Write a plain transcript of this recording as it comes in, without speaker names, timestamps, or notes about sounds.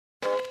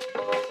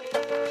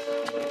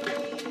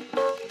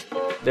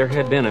There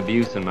had been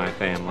abuse in my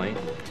family,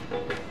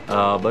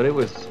 but it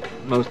was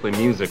mostly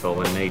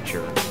musical in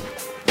nature.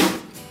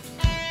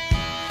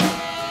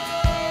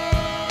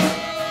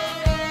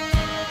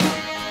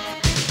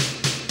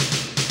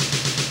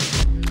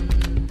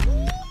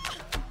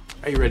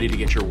 Are you ready to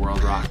get your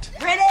world rocked?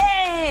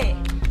 Ready!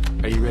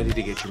 Are you ready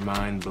to get your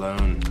mind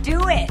blown?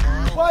 Do it!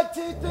 1,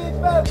 2, 3,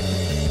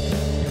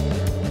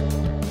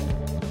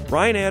 4.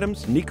 Bryan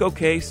Adams, Nico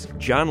Case,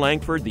 John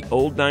Langford, the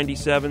Old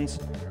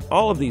 97s,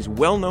 all of these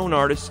well-known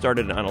artists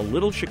started on a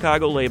little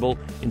Chicago label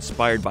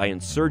inspired by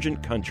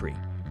insurgent country.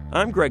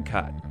 I'm Greg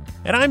Kot.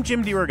 And I'm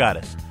Jim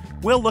DeRogatis.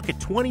 We'll look at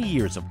 20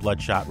 years of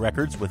Bloodshot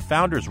Records with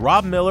founders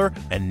Rob Miller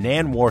and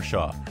Nan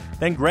Warshaw.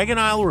 Then Greg and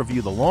I will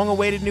review the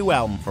long-awaited new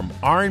album from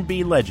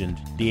R&B legend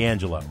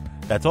D'Angelo.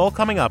 That's all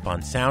coming up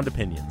on Sound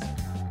Opinions.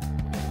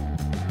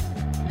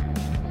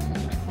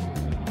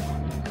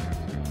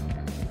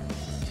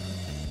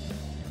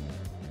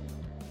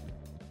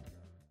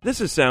 This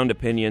is Sound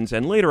Opinions,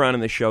 and later on in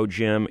the show,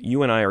 Jim,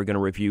 you and I are going to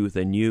review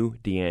the new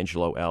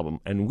D'Angelo album,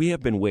 and we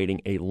have been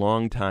waiting a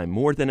long time,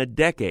 more than a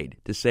decade,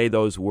 to say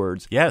those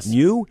words. Yes.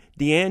 New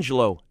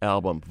D'Angelo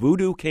album.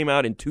 Voodoo came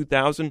out in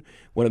 2000,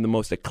 one of the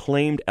most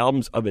acclaimed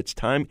albums of its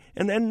time,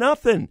 and then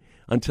nothing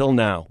until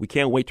now. We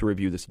can't wait to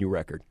review this new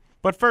record.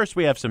 But first,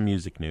 we have some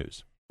music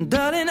news.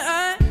 Darling,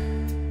 I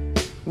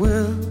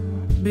will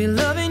be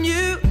loving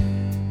you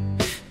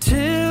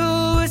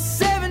till we're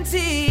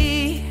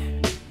 70.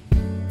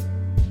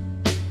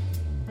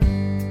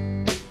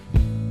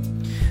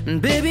 And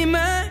baby,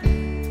 my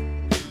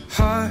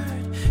heart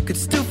could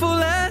still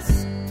fall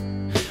as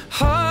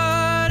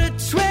hard at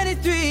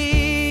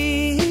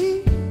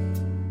 23.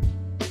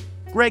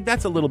 Greg,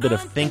 that's a little bit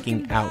of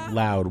thinking out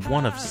loud,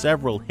 one of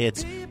several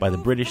hits by the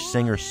British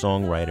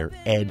singer-songwriter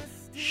Ed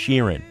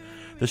Sheeran.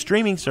 The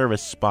streaming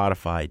service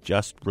Spotify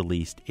just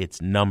released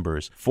its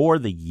numbers for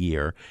the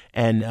year,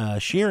 and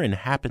Sheeran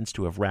happens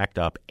to have racked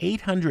up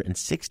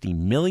 860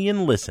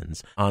 million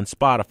listens on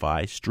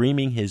Spotify,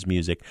 streaming his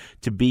music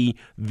to be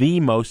the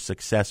most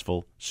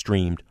successful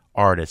streamed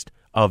artist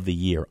of the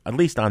year, at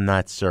least on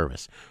that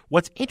service.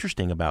 What's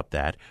interesting about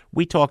that,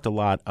 we talked a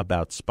lot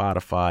about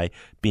Spotify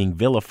being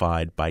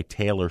vilified by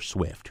Taylor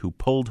Swift, who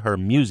pulled her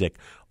music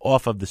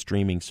off of the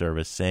streaming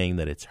service, saying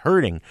that it's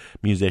hurting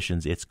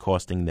musicians, it's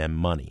costing them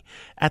money.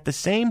 At the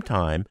same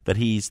time that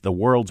he's the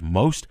world's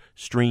most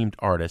streamed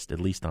artist, at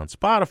least on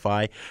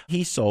Spotify,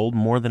 he sold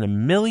more than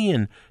 1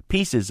 million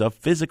pieces of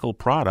physical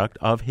product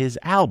of his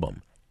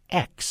album,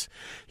 X.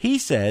 He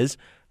says,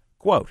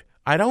 quote,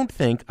 I don't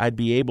think I'd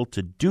be able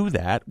to do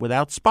that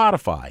without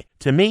Spotify.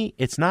 To me,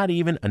 it's not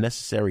even a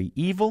necessary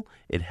evil.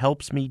 It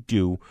helps me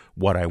do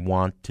what I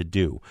want to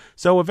do.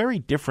 So a very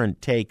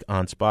different take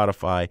on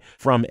Spotify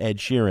from Ed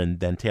Sheeran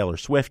than Taylor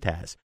Swift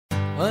has.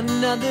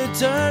 Another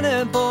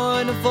turning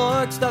point, a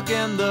fork stuck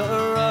in the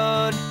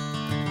road.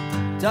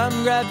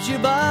 Time grabs you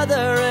by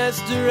the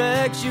wrist,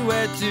 directs you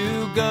where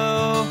to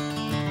go.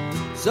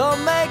 So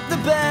make the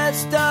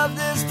best of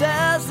this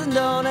test and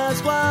don't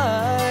ask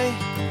why.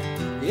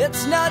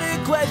 It's not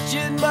a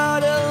question,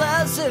 but a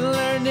lesson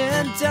learned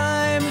in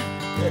time.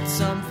 It's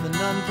something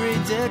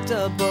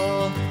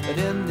unpredictable, but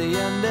in the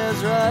end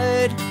is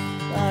right.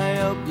 I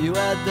hope you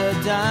had the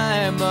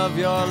time of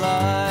your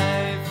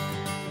life.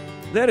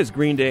 That is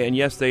Green Day, and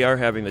yes, they are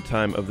having the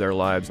time of their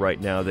lives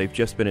right now. They've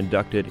just been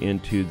inducted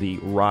into the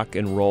Rock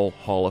and Roll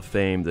Hall of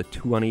Fame. The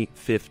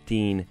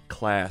 2015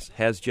 class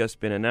has just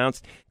been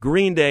announced.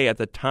 Green Day at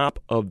the top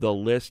of the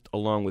list,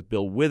 along with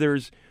Bill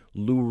Withers,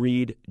 Lou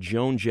Reed,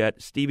 Joan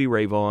Jett, Stevie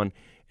Ray Vaughan,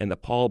 and the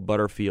Paul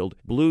Butterfield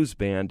Blues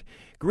Band.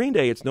 Green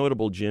Day, it's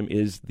notable, Jim,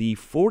 is the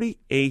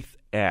 48th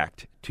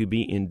act to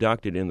be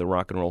inducted in the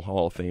Rock and Roll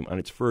Hall of Fame on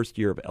its first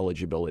year of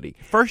eligibility.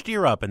 First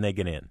year up and they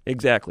get in.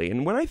 Exactly.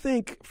 And when I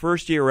think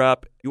first year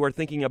up, you are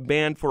thinking a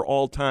band for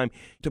all time.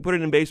 To put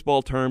it in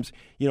baseball terms,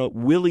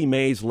 Willie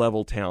Mays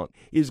level talent.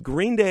 Is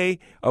Green Day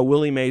a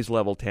Willie Mays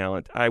level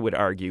talent? I would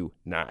argue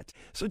not.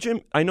 So,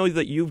 Jim, I know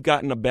that you've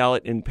gotten a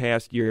ballot in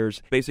past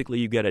years. Basically,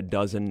 you get a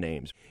dozen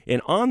names.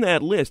 And on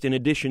that list, in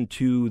addition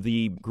to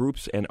the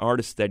groups and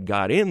artists that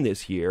got in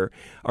this year,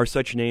 are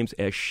such names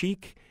as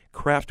Chic,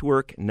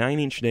 Kraftwerk,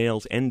 Nine Inch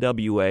Nails,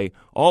 NWA,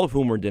 all of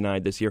whom were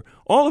denied this year,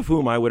 all of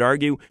whom, I would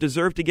argue,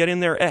 deserve to get in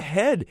there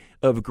ahead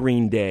of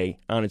Green Day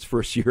on its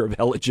first year of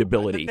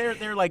eligibility.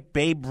 They're like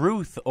Babe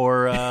Ruth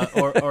or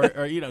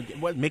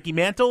what, Mickey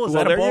Mantle? Is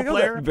that a ball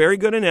player? Very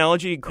good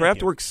analogy.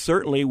 Kraftwerk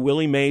certainly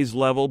Willie Mays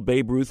level,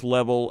 Babe Ruth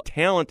level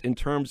talent in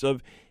terms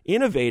of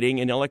innovating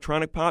in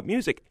electronic pop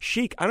music.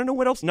 Chic, I don't know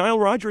what else Nile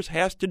Rodgers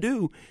has to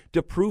do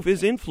to prove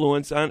his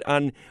influence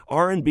on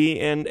R&B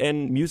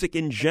and music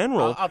in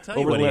general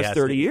over the last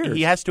 30 years.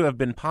 He has to have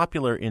been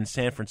popular in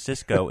San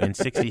Francisco in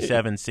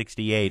 67,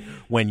 68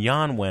 when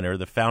Jan Wenner,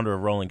 the founder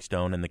of Rolling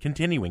Stone and the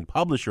continuing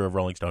publisher of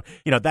Rolling Stone,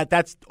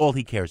 that's all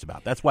he cares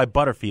about. That's why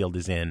Butterfield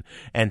is in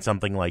and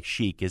something like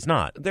Chic is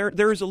not.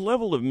 There is a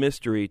level of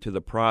mystery to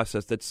the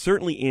process that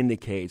certainly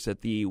indicates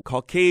that the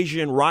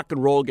Caucasian rock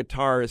and roll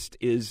guitarist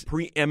is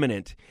preeminent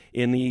preeminent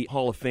in the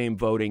Hall of Fame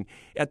voting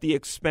at the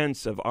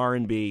expense of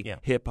R&B, Yeah.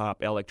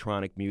 hip-hop,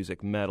 electronic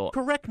music, metal.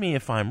 Correct me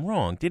if I'm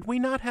wrong. Did we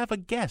not have a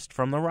guest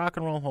from the Rock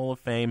and Roll Hall of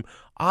Fame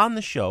on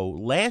the show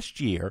last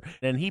year,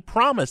 and he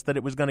promised that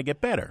it was going to get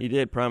better? He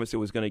did promise it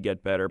was going to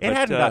get better. It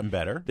hadn't gotten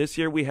better. This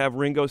year we have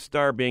Ringo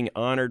Starr being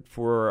honored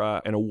for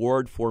an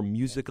award for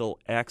musical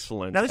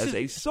excellence Now, this as is-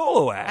 a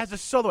solo act. As a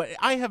solo,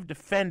 I have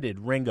defended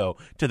Ringo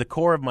to the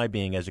core of my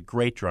being as a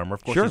great drummer.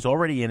 Of course, Sure. he's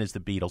already in as the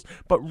Beatles.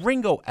 But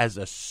Ringo as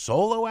a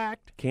solo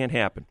act? Can't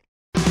happen.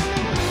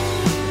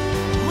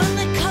 When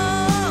they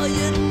call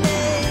your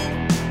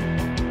name,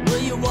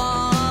 will you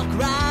walk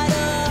right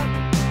up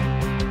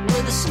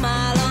with a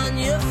smile on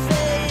your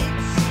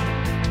face?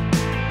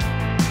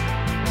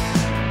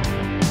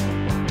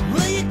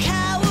 Will you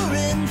cower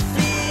in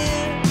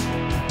fear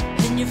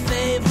in your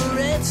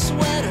favorite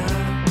sweater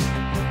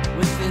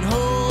with an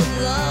old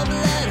love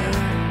letter?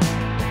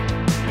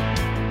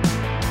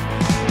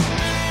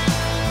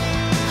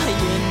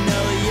 You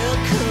know you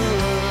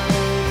could,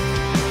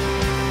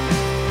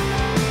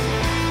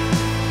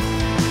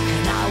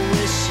 and I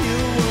wish you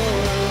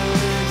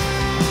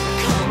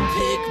would come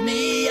pick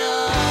me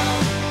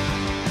up.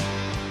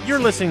 You're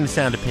listening to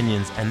Sound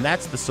Opinions, and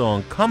that's the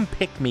song Come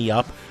Pick Me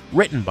Up,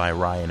 written by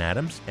Ryan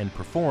Adams and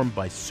performed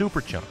by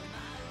Superchunk.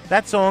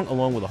 That song,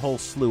 along with a whole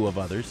slew of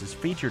others, is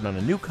featured on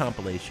a new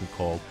compilation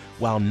called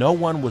While No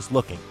One Was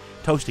Looking,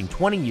 toasting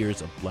 20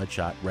 years of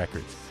Bloodshot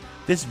Records.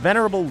 This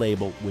venerable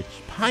label, which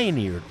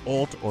pioneered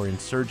alt or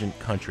insurgent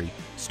country,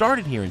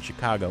 started here in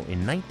Chicago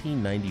in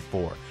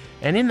 1994,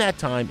 and in that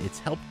time it's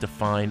helped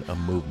define a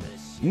movement.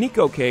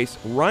 Nico Case,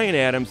 Ryan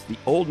Adams, the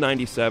Old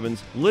 97s,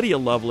 Lydia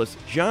Lovelace,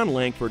 John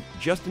Langford,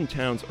 Justin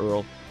Towns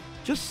Earl,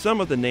 just some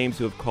of the names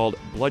who have called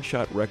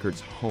Bloodshot Records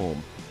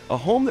home. A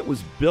home that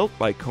was built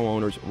by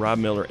co-owners Rob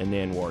Miller and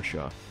Nan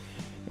Warshaw.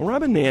 And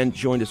Rob and Nan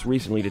joined us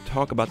recently to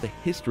talk about the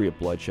history of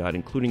Bloodshot,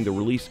 including the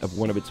release of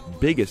one of its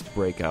biggest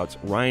breakouts,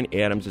 Ryan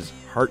Adams'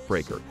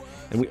 Heartbreaker.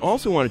 And we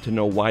also wanted to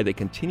know why they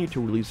continue to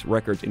release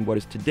records in what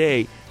is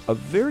today a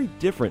very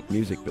different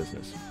music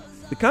business.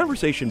 The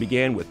conversation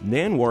began with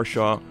Nan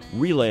Warshaw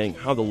relaying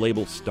how the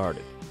label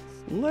started.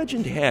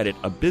 Legend had it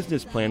a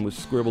business plan was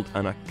scribbled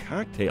on a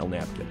cocktail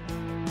napkin.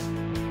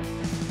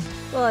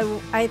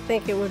 Well, I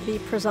think it would be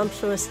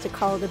presumptuous to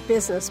call it a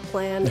business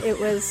plan. It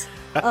was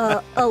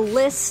a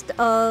list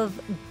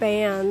of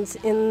bands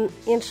in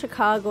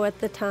Chicago at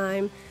the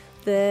time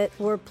that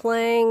were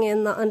playing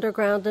in the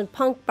underground and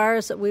punk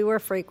bars that we were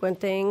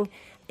frequenting.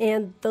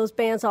 And those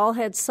bands all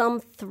had some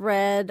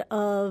thread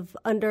of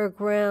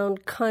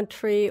underground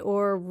country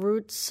or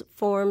roots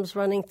forms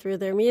running through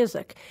their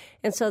music.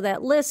 And so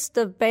that list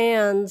of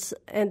bands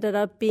ended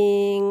up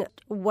being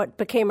what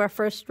became our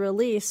first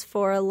release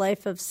for A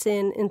Life of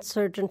Sin,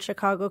 Insurgent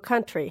Chicago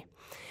Country.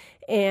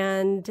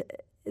 And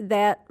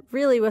that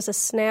really was a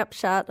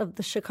snapshot of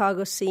the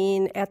Chicago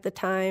scene at the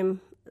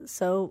time.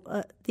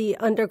 So the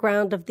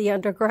underground of the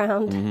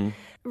underground,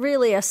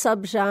 really a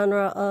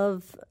subgenre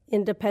of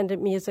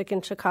independent music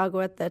in Chicago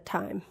at that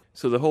time.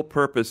 So the whole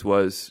purpose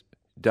was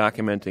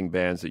documenting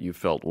bands that you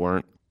felt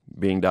weren't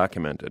being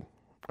documented,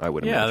 I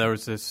would imagine. Yeah, there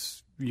was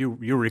this, you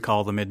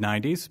recall the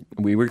mid-'90s.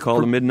 We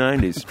recall the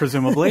mid-'90s.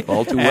 Presumably.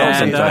 All too well And,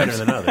 sometimes.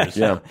 Better than others.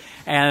 Yeah.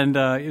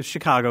 And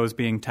Chicago is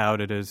being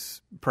touted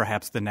as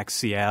perhaps the next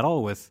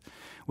Seattle with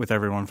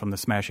everyone from the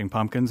Smashing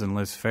Pumpkins and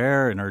Liz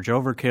Phair and Urge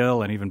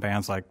Overkill and even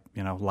bands like,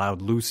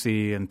 Loud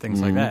Lucy and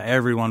things like that.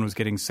 Everyone was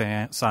getting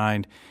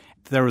signed.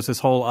 There was this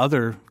whole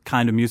other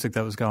kind of music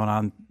that was going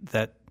on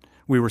that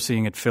we were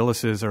seeing at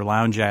Phyllis's or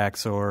Lounge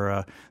Acts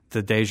or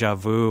the Deja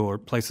Vu or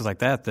places like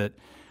that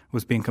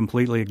was being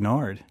completely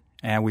ignored.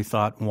 And we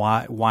thought,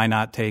 why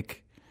not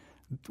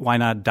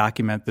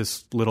document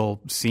this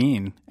little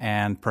scene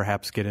and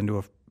perhaps get into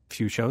a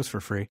few shows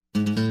for free?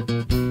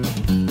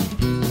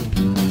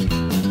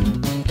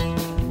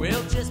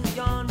 Well, just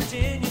beyond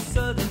Virginia's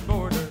southern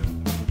border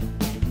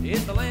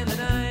is the land that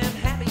I am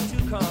happy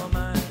to call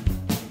mine.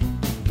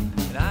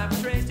 And I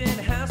was raised in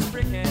a house of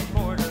brick and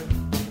mortar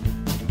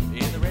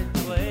in the red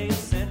clay of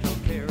Central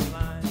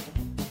Carolina.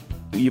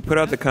 You put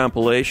out the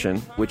compilation,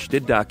 which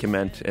did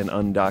document an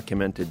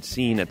undocumented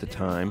scene at the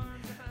time.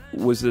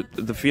 Was it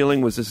the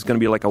feeling was this is going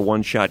to be like a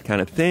one-shot kind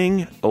of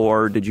thing,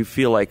 or did you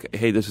feel like,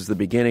 hey, this is the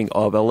beginning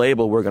of a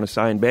label, we're going to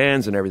sign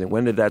bands and everything?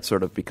 When did that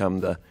sort of become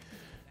the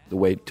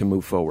way to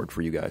move forward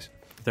for you guys?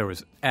 There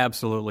was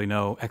absolutely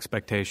no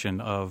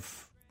expectation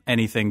of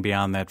anything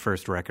beyond that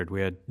first record.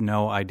 We had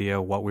no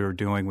idea what we were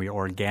doing. We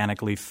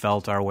organically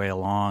felt our way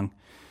along,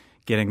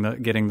 getting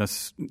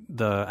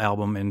the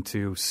album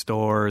into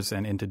stores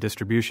and into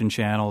distribution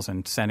channels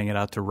and sending it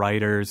out to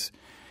writers.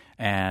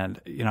 And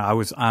I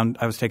was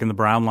taking the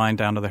Brown line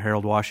down to the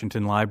Harold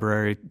Washington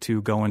Library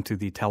to go into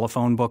the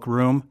telephone book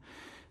room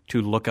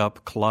to look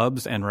up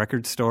clubs and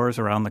record stores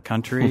around the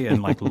country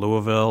in like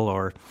Louisville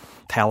or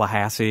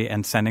Tallahassee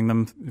and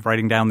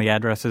writing down the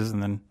addresses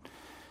and then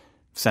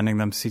sending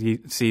them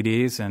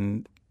CDs,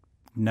 and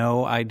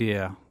no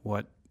idea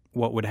what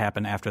would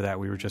happen after that.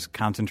 We were just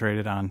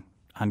concentrated on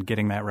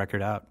getting that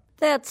record out.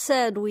 That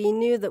said, we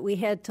knew that we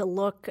had to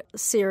look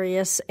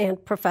serious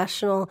and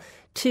professional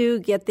to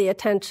get the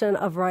attention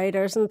of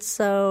writers. And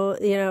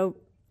so,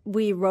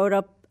 we wrote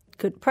up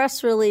good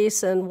press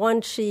release and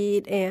one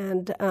sheet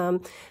and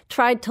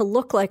tried to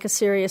look like a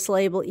serious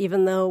label,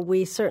 even though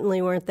we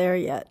certainly weren't there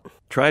yet.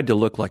 Tried to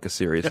look like a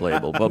serious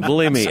label, but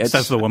believe me,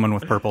 says the woman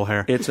with purple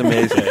hair. It's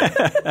amazing.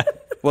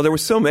 Well, there were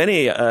so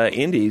many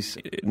indies,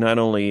 not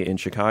only in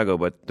Chicago,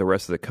 but the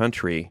rest of the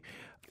country.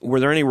 Were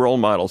there any role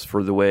models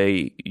for the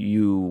way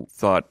you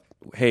thought,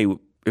 hey,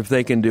 if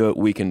they can do it,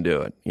 we can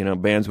do it?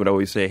 Bands would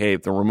always say, hey,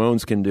 if the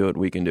Ramones can do it,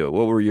 we can do it.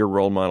 What were your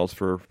role models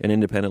for an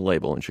independent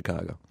label in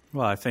Chicago?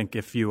 Well, I think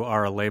if you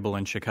are a label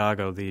in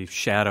Chicago, the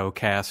shadow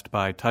cast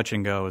by Touch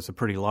and Go is a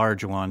pretty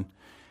large one.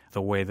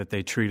 The way that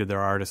they treated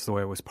their artists, the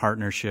way it was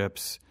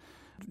partnerships,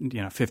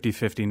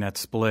 50-50 net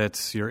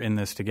splits, you're in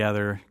this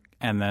together.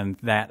 And then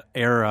that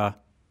era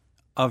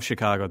of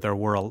Chicago,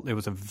 it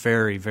was a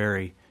very,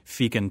 very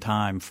fecund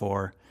time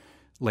for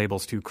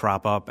labels to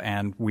crop up,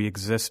 and we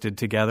existed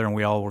together, and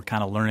we all were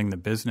kind of learning the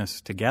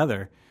business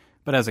together.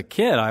 But as a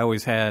kid, I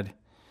always had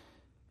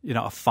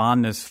a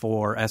fondness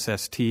for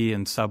SST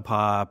and Sub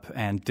Pop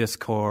and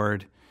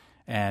Discord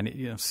and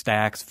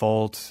Stax,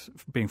 Volt,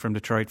 being from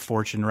Detroit,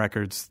 Fortune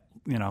Records,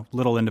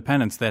 little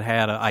independents that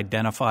had an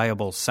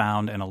identifiable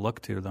sound and a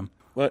look to them.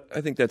 Well,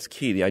 I think that's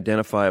key, the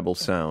identifiable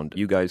sound.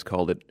 You guys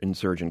called it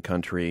insurgent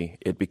country.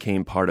 It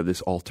became part of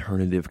this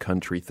alternative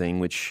country thing,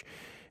 which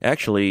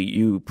actually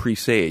you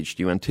presaged.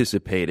 You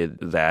anticipated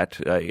that,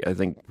 I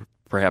think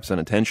perhaps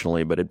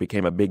unintentionally, but it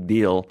became a big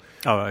deal.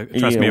 Oh,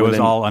 trust me, it was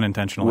all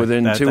unintentional.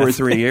 Within 2 or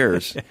 3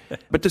 years.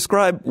 But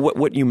describe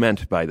what you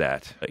meant by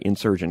that,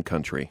 insurgent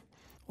country.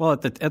 Well,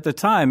 at the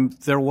time,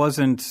 there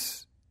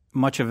wasn't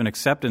much of an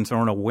acceptance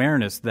or an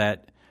awareness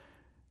that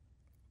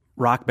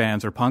rock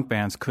bands or punk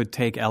bands could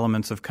take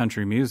elements of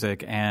country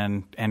music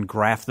and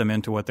graft them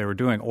into what they were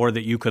doing, or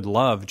that you could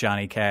love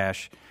Johnny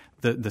Cash.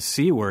 The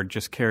C word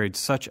just carried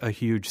such a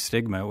huge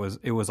stigma.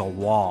 It was a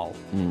wall.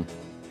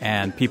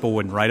 And people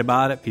wouldn't write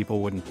about it. People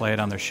wouldn't play it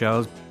on their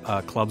shows.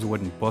 Clubs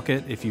wouldn't book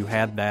it if you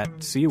had that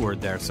C word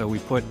there. So we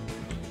put,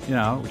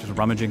 just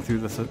rummaging through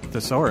the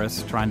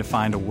thesaurus, trying to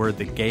find a word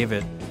that gave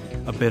it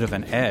a bit of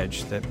an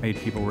edge that made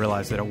people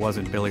realize that it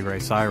wasn't Billy Ray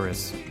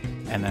Cyrus.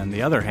 And then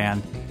the other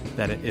hand,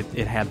 that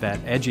it had that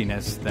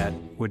edginess that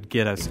would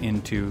get us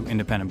into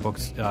independent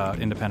books,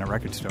 independent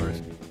record stores.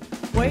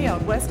 Way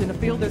out west in a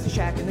field there's a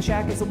shack, and the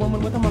shack is a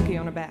woman with a monkey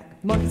on her back.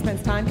 The monkey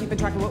spends time keeping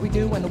track of what we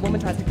do, and the woman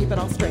tries to keep it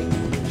all straight.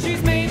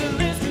 She's made a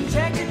list and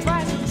checked it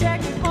twice and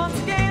checked it once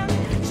again.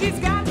 She's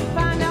got to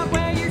find out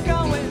where you're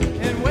going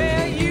and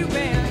where you've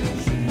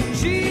been.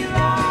 She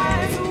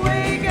lies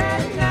awake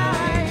at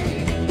night.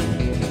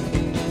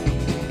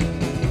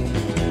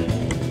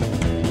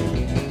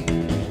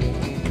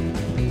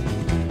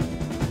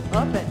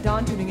 Up at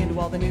dawn, tuning into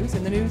all the news.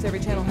 In the news, every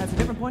channel has a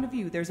different point of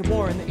view. There's a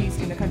war in the east,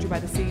 in a country by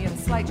the sea, and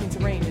a slight chance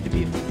of rain in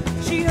Dubuque.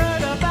 She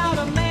heard about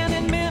a man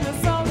in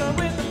Minnesota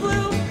with the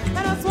flu, and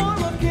a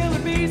swarm of killer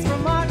bees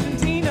from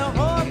Argentina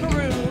or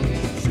Peru.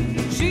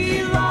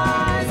 She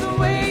lies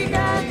awake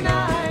at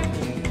night.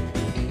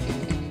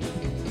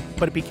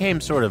 But it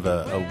became sort of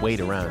a weight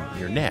around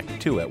your neck,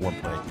 too, at one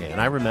point, Dan.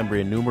 I remember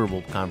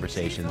innumerable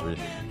conversations with,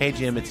 hey,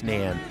 Jim, it's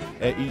Nan.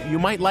 You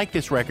might like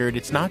this record.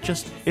 It's not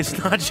just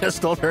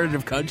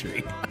alternative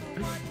country.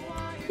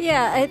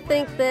 Yeah, I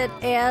think that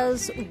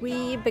as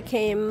we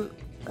became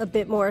a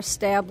bit more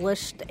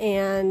established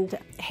and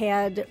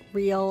had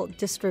real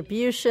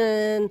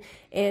distribution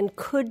and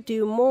could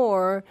do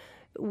more,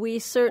 we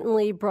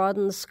certainly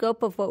broadened the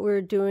scope of what we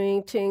were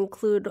doing to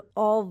include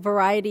all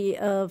variety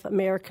of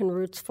American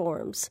roots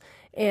forms.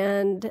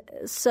 And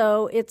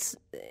so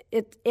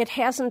it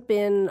hasn't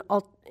been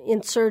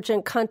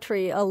insurgent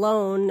country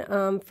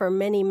alone for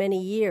many,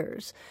 many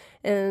years.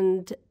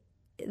 And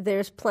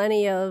there's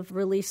plenty of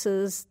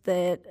releases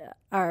that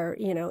are,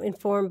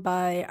 informed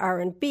by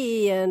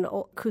R&B and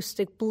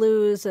acoustic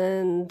blues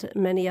and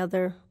many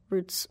other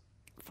roots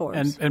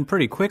forms. And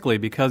pretty quickly,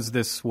 because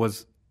this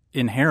was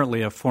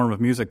inherently a form of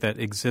music that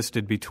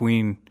existed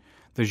between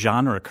the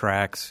genre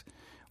cracks,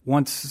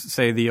 once,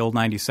 say, the old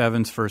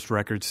 97's first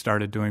records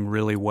started doing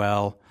really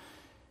well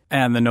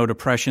and the No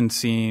Depression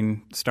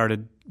scene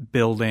started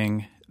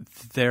building,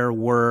 there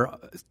were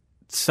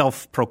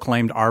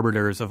self-proclaimed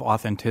arbiters of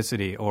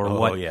authenticity or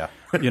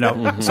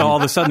so all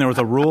of a sudden there was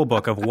a rule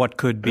book of what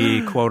could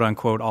be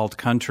quote-unquote alt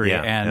country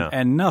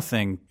and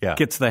nothing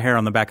gets the hair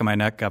on the back of my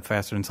neck up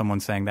faster than someone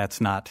saying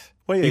that's not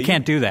you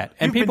can't do that.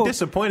 And you've been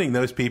disappointing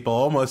those people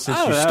almost since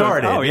you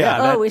started.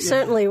 We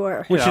certainly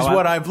were. Which is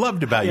what I've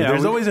loved about you.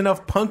 There's always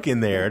enough punk in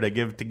there to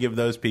give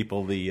those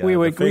people the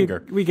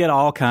finger. We get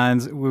all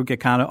kinds. We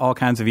get all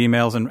kinds of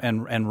emails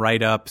and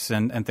write-ups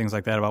and things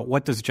like that about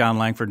what does John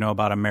Langford know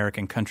about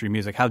American country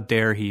music? How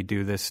dare he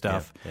do this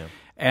stuff?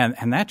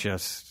 And that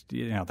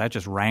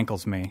just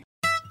rankles me.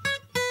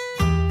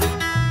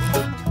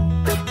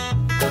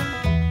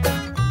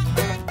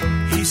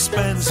 He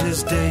spends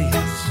his days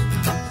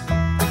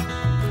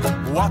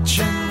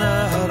watching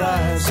the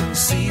horizon,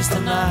 sees the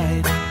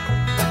night.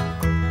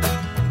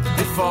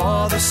 If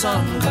Before the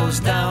sun goes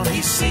down,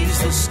 he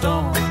sees the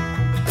storm.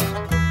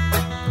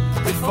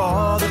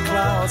 Before the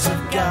clouds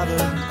have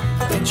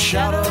gathered in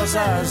shadows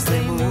as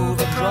they move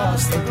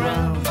across the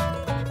ground.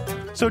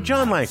 So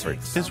John Langford,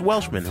 this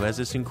Welshman who has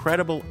this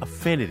incredible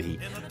affinity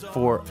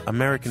for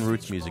American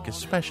roots music,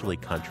 especially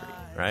country,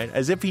 right?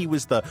 As if he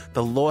was the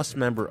lost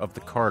member of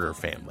the Carter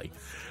family,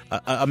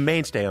 a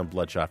mainstay on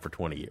Bloodshot for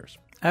 20 years.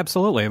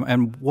 Absolutely,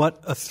 and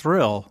what a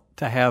thrill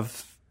to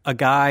have a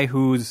guy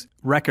whose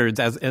records,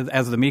 as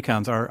the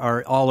Mekons,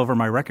 are all over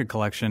my record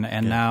collection,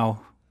 and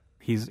now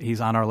he's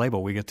on our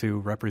label. We get to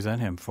represent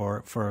him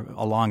for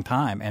a long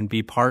time and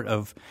be part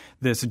of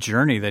this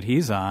journey that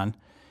he's on.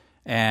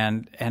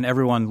 And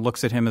everyone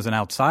looks at him as an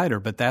outsider,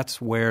 but that's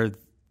where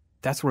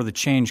the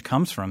change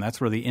comes from. That's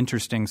where the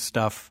interesting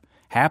stuff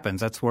happens.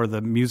 That's where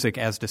the music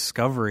as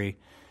discovery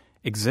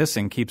exists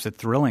and keeps it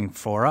thrilling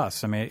for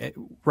us. I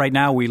mean, right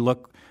now we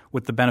look,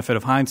 with the benefit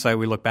of hindsight,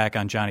 we look back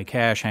on Johnny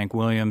Cash, Hank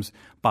Williams,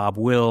 Bob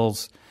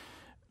Wills,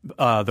 the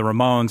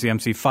Ramones, the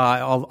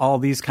MC5, all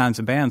these kinds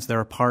of bands. They're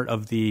a part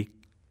of the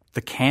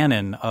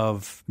canon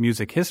of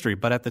music history.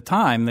 But at the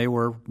time, they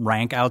were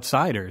rank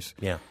outsiders.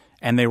 Yeah.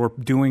 And they were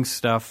doing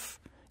stuff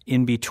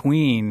in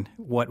between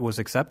what was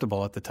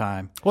acceptable at the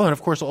time. Well, and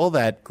of course, all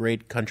that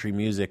great country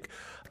music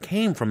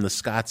came from the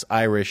Scots,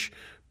 Irish,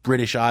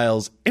 British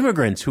Isles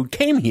immigrants who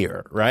came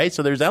here, right?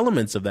 So there's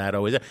elements of that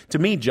always. To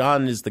me,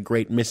 John is the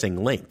great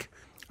missing link.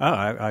 Oh,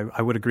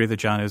 I would agree that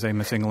John is a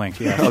missing link,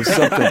 yeah. Oh,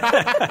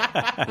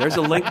 something. There's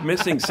a link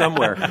missing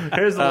somewhere.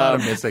 There's a lot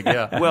of missing,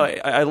 yeah. Well,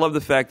 I love the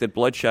fact that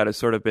Bloodshot has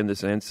sort of been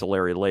this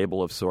ancillary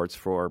label of sorts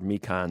for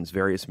Mekons,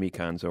 various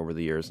Mekons over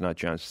the years, not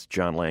just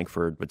John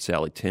Langford, but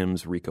Sally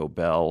Timms, Rico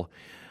Bell.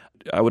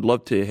 I would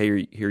love to hear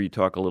you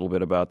talk a little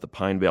bit about the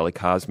Pine Valley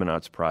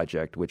Cosmonauts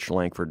project, which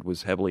Langford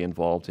was heavily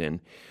involved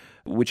in,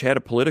 which had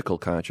a political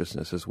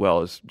consciousness as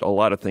well as a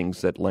lot of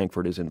things that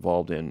Langford is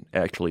involved in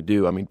actually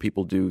do. I mean,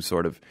 people do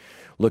sort of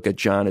look at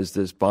John as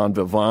this bon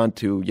vivant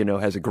who,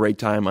 has a great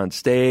time on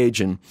stage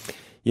and,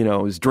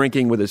 is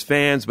drinking with his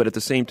fans, but at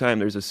the same time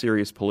there's a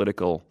serious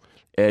political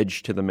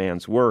edge to the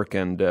man's work.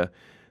 And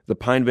the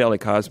Pine Valley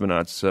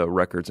Cosmonauts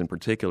records in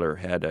particular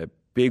had a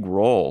big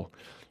role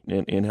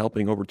in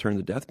helping overturn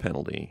the death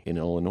penalty in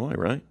Illinois,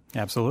 right?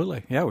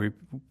 Absolutely. Yeah,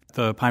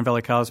 the Pine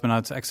Valley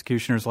Cosmonauts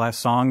Executioner's Last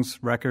Songs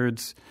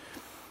records,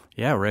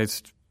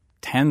 raised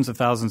tens of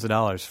thousands of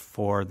dollars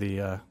for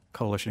the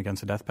Coalition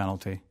Against the Death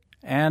Penalty.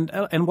 And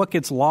what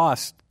gets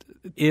lost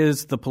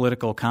is the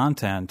political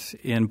content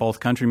in both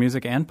country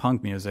music and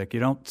punk music. You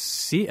don't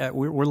see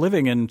we're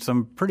living in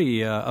some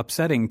pretty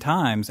upsetting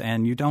times,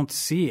 and you don't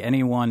see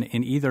anyone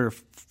in either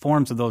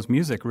forms of those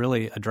music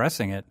really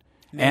addressing it.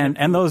 Yeah.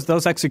 And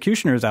those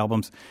Executioners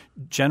albums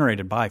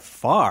generated by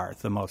far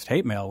the most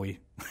hate mail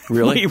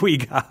we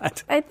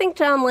got. I think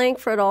John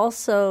Langford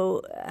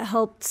also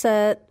helped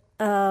set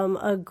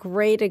a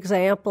great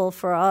example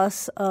for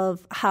us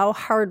of how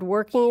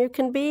hardworking you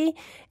can be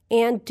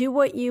and do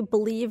what you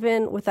believe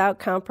in without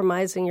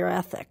compromising your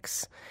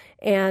ethics.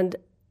 And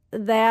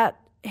that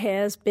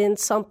has been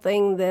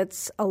something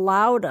that's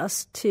allowed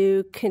us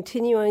to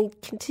continue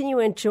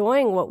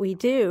enjoying what we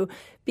do,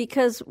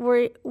 because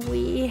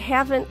we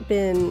haven't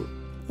been,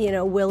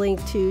 willing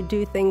to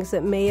do things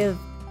that may have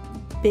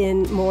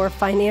been more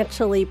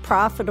financially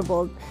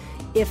profitable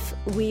if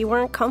we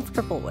weren't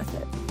comfortable with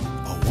it.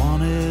 I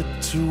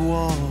wanted to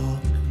walk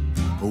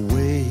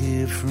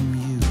away from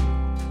you.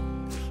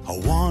 I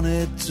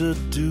wanted to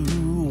do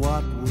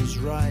what was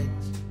right.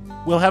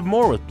 We'll have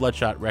more with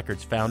Bloodshot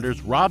Records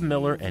founders Rob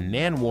Miller and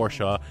Nan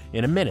Warshaw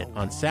in a minute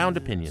on Sound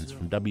Opinions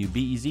from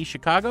WBEZ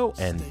Chicago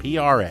and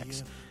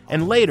PRX.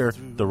 And later,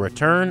 the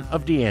return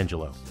of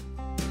D'Angelo.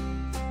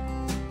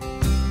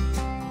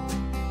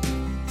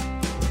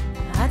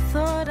 I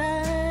thought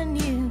I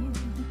knew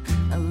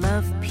a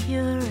love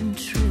pure and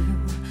true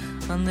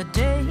on the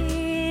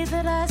day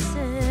that I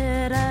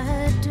said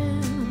I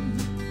do.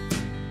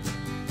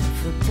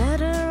 For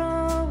better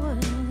or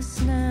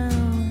worse now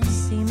it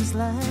seems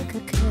like a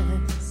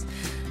curse,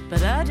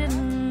 but I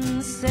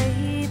didn't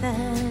say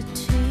that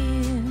to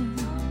you.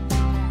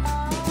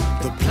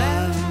 The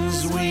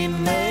plans we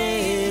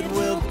made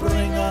will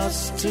bring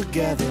us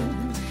together.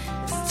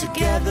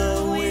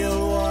 Together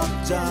we'll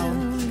walk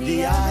down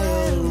the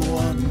aisle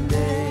one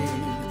day.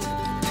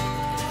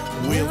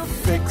 We'll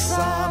fix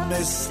our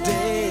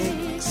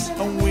mistakes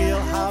and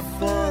we'll have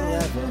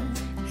forever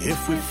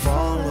if we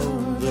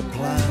follow the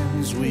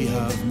plans we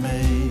have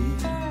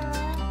made.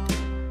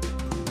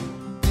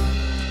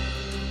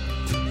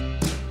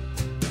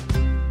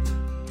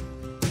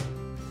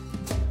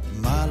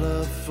 My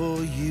love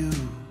for you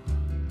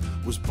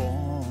was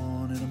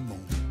born in a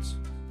moment.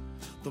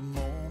 The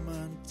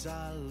moment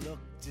I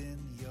looked in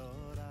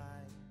your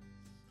eyes.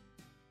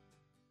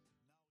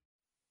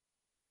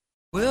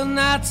 Well,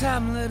 now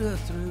time let her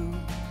through.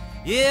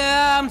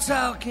 Yeah, I'm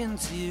talking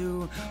to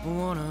you. I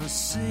wanna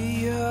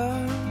see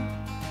you.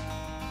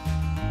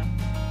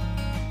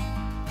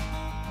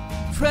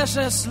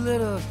 Precious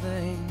little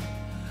thing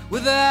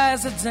with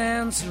eyes that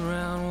dance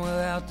around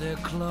without their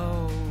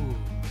clothes.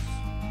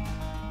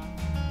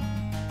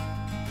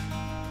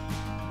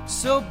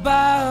 So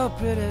buy a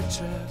pretty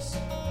dress,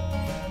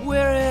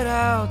 wear it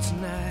out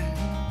tonight,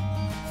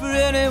 for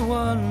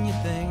anyone you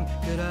think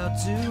could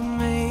outdo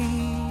me.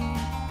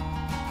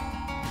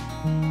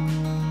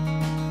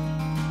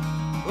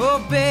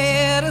 Oh,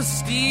 better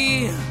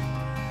still,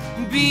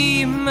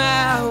 be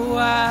my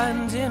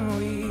winding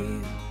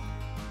wheel.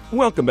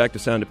 Welcome back to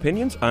Sound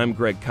Opinions. I'm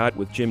Greg Kot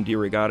with Jim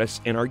DeRogatis,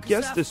 and our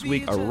guests this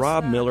week are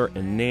Rob Miller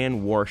and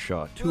Nan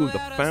Warshaw, two of the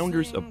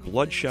founders of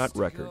Bloodshot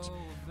Records.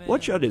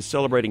 Bloodshot is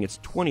celebrating its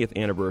 20th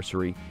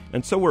anniversary,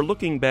 and so we're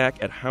looking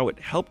back at how it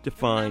helped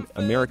define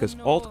America's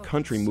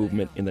alt-country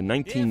movement in the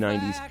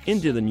 1990s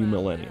into the new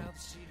millennium.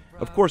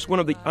 Of course, one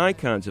of the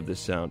icons of this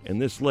sound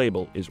and this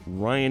label is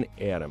Ryan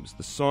Adams,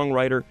 the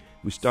songwriter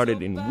who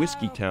started in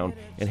Whiskeytown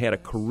and had a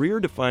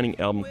career-defining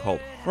album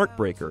called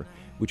Heartbreaker,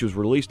 which was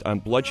released on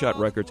Bloodshot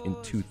Records in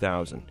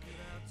 2000.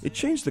 It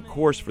changed the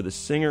course for the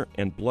singer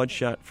and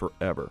Bloodshot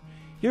forever.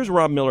 Here's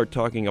Rob Miller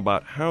talking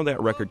about how that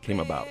record came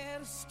about.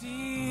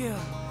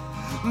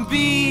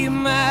 Be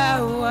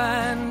my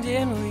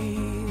winding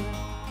wheel.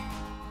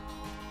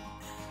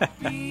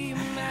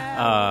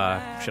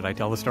 Should I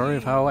tell the story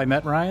of how I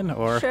met Ryan?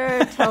 Or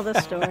Sure, tell the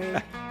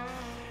story.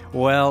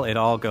 Well, it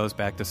all goes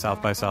back to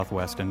South by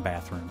Southwest and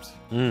bathrooms.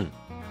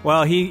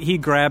 Well, he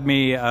grabbed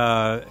me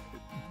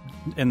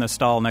in the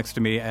stall next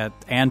to me at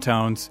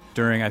Antone's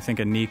during, I think,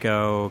 a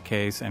Nico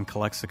Case and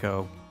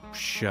Calexico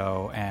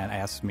show and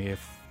asked me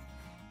if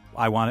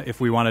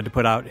we wanted to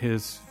put out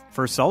his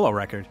first solo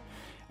record.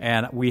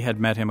 And we had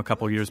met him a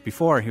couple years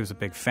before. He was a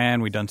big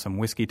fan. We'd done some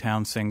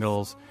Whiskeytown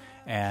singles,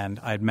 and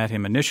I'd met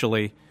him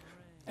initially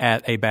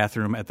at a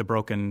bathroom at the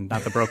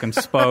not the Broken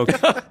Spoke,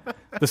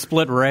 the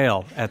Split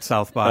Rail at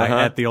South by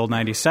at the old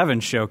 97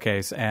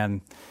 showcase,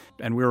 and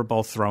we were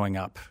both throwing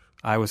up.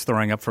 I was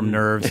throwing up from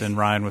nerves, and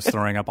Ryan was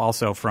throwing up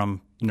also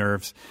from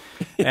nerves.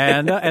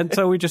 And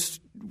so we just,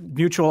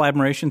 mutual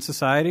admiration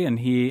society, and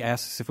he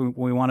asked us if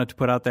we wanted to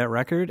put out that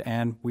record,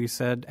 and we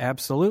said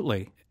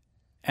absolutely.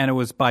 And it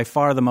was by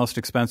far the most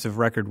expensive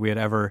record we had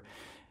ever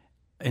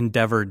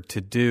endeavored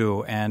to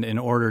do. And in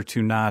order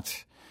to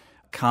not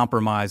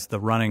compromise the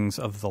runnings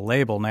of the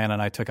label, Nan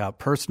and I took out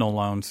personal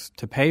loans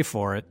to pay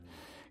for it,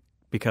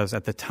 because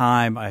at the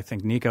time, I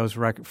think Nico's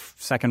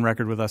second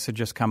record with us had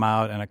just come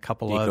out, and a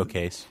couple Nico of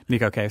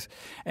Case.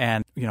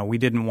 And we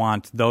didn't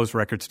want those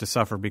records to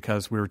suffer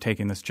because we were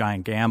taking this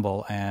giant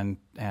gamble, and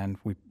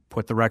we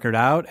put the record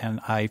out. And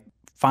I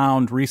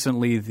found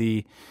recently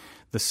the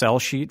sell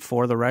sheet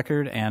for the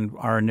record, and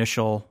our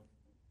initial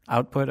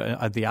output,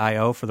 the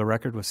I.O. for the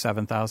record, was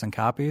 7,000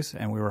 copies,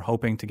 and we were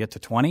hoping to get to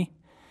 20,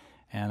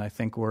 and I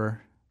think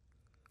we're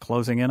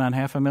closing in on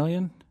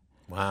 500,000.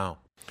 Wow.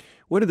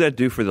 What did that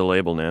do for the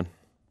label, Nan?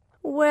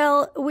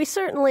 Well, we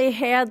certainly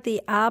had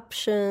the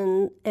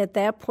option at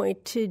that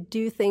point to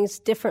do things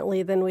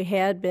differently than we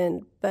had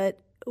been,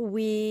 but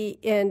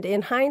and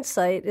in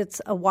hindsight,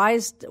 it's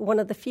one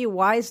of the few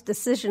wise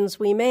decisions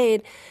we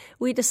made.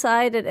 We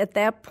decided at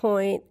that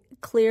point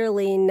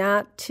clearly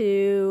not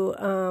to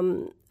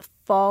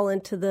fall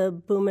into the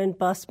boom and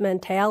bust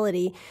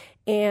mentality.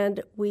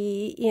 And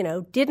we,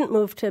 didn't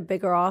move to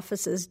bigger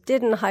offices,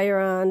 didn't hire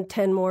on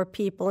 10 more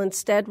people.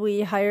 Instead,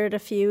 we hired a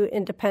few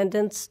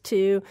independents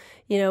to,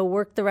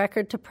 work the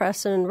record to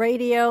press and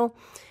radio.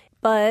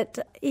 But,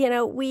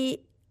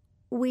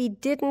 we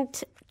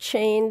didn't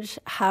change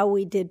how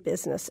we did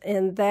business,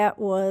 and that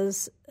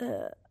was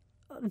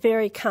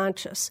very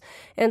conscious.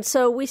 And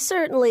so we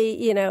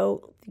certainly,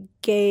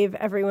 gave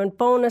everyone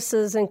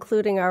bonuses,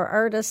 including our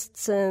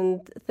artists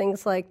and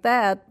things like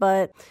that.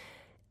 But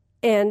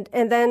and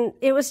then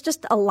it was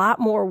just a lot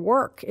more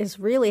work is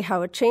really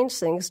how it changed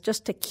things,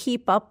 just to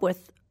keep up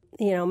with,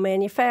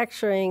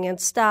 manufacturing and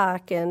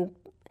stock and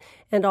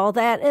all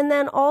that. And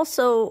then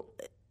also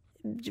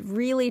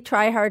really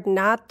try hard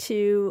not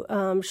to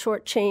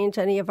shortchange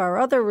any of our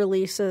other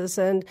releases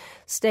and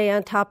stay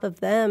on top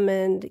of them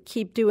and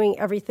keep doing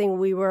everything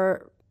we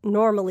were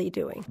normally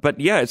doing. But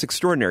yeah, it's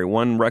extraordinary.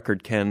 One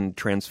record can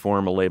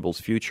transform a label's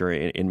future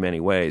in many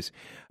ways.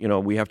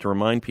 We have to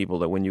remind people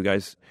that when you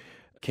guys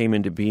came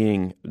into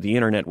being, the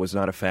internet was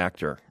not a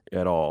factor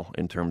at all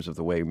in terms of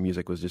the way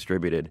music was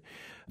distributed.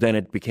 Then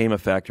it became a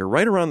factor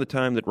right around the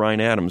time that Ryan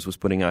Adams was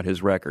putting out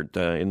his record.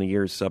 In the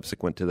years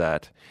subsequent to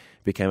that,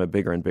 became a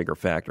bigger and bigger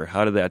factor.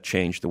 How did that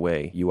change the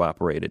way you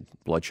operated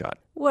Bloodshot?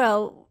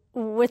 Well,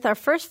 with our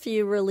first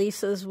few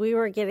releases, we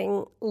were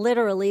getting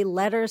literally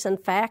letters and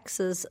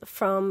faxes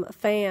from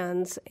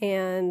fans,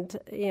 and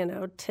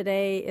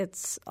today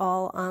it's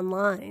all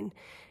online.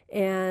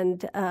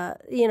 And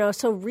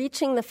so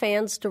reaching the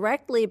fans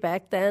directly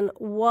back then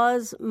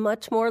was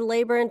much more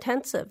labor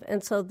intensive.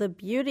 And so the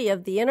beauty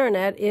of the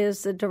internet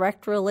is the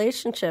direct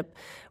relationship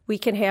we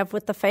can have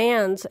with the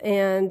fans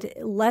and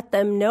let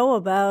them know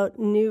about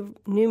new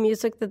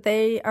music that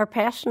they are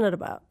passionate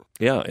about.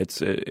 Yeah,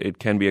 it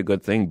can be a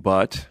good thing,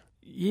 but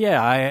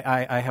yeah,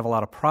 I have a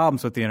lot of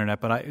problems with the internet,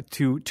 but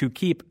to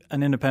keep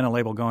an independent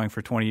label going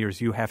for 20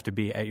 years, you have to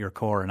be at your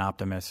core an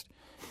optimist,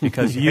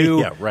 because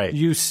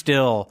you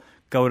still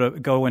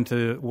go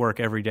into work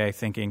every day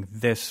thinking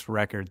this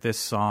record, this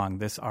song,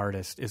 this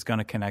artist is going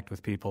to connect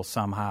with people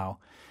somehow.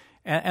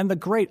 And the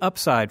great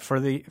upside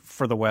for the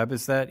web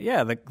is that,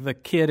 the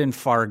kid in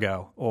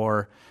Fargo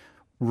or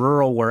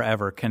rural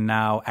wherever can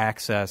now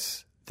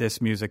access this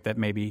music that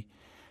maybe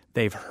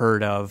they've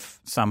heard of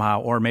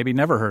somehow or maybe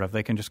never heard of.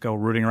 They can just go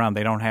rooting around.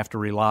 They don't have to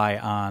rely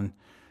on,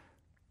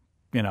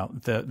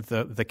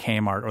 the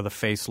Kmart or the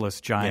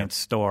faceless giant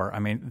store. I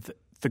mean,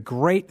 the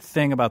great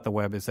thing about the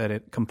web is that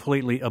it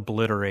completely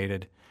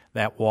obliterated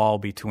that wall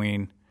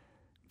between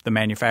the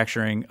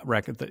manufacturing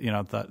record,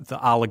 the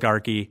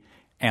oligarchy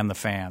and the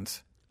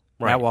fans.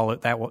 Right.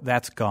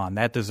 That's gone.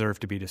 That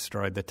deserved to be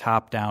destroyed. The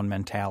top-down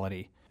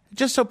mentality.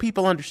 Just so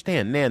people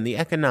understand, man, the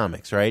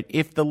economics, right?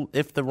 If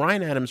the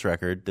Ryan Adams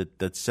record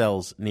that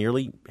sells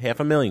nearly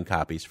 500,000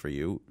 copies for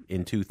you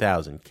in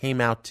 2000 came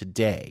out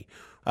today,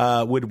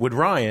 would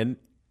Ryan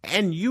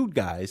and you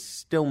guys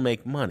still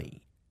make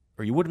money,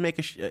 or you wouldn't make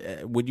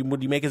would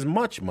you make as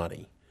much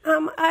money?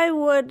 I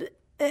would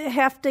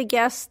have to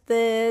guess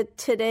that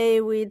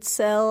today we'd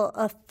sell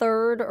a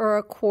third or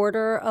a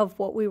quarter of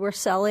what we were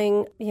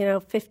selling,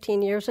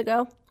 15 years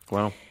ago.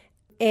 Wow.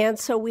 And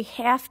so we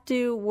have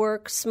to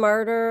work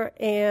smarter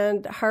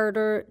and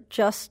harder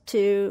just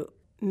to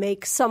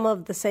make some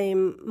of the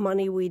same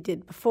money we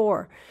did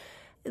before.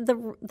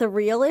 The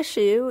real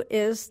issue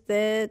is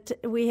that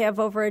we have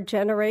over a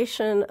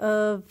generation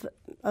of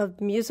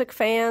music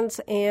fans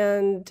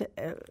and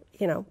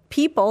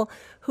people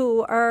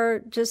who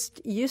are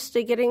just used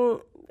to getting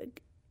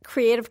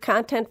creative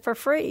content for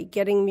free,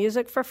 getting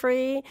music for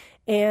free,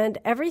 and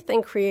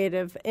everything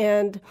creative.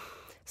 And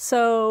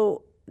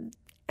so,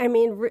 I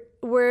mean,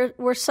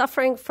 we're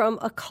suffering from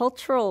a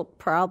cultural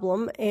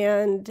problem,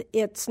 and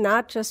it's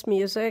not just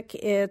music.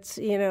 It's,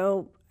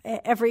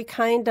 every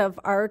kind of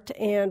art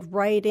and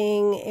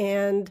writing.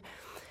 And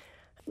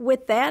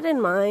with that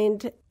in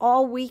mind,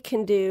 all we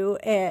can do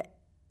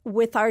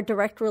with our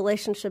direct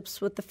relationships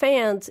with the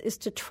fans is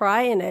to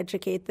try and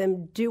educate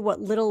them, do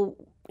what little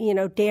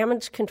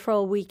damage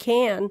control we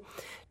can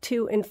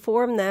to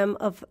inform them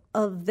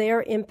of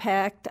their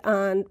impact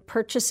on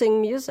purchasing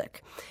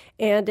music.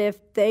 And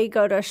if they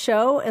go to a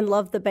show and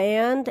love the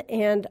band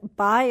and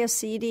buy a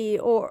CD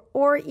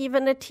or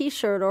even a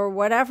T-shirt or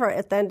whatever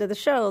at the end of the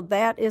show,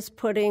 that is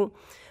putting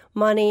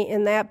money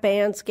in that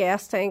band's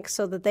gas tank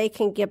so that they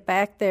can get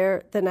back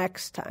there the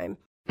next time.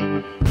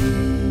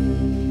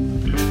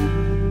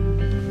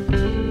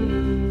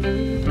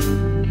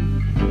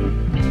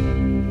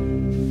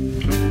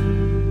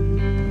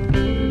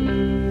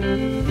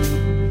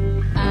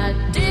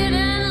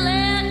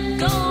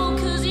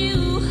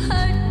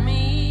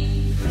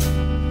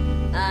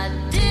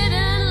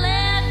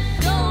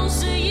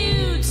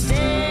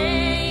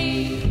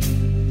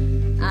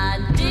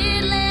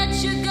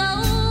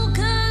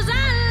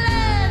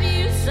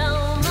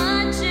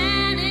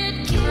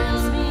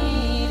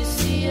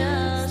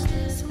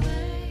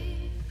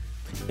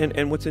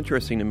 And what's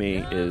interesting to me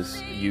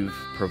is you've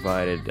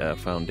provided a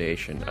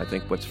foundation. I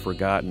think what's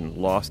forgotten,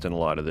 lost in a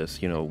lot of this,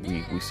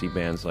 we see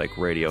bands like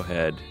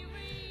Radiohead,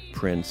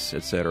 Prince,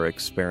 etc.,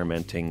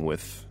 experimenting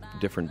with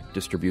different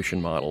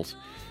distribution models.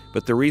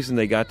 But the reason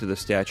they got to the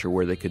stature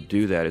where they could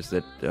do that is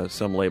that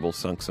some labels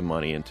sunk some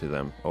money into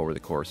them over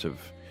the course of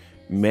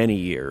many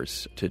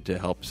years to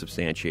help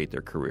substantiate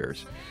their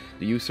careers.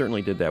 You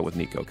certainly did that with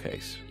Nico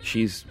Case.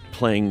 She's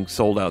playing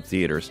sold-out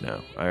theaters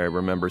now. I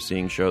remember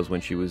seeing shows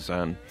when she was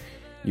on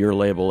your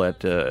label at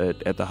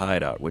the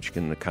Hideout, which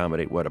can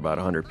accommodate about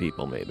 100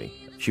 people maybe.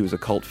 She was a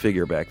cult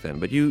figure back then,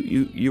 but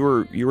you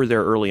were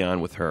there early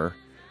on with her,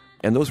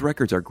 and those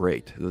records are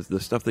great.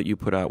 The stuff that you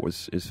put out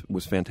was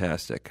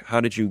fantastic.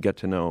 How did you get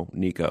to know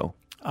Nico?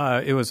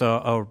 It was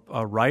a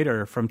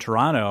writer from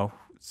Toronto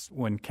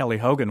when Kelly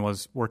Hogan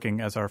was working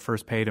as our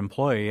first paid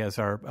employee, as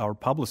our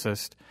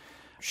publicist.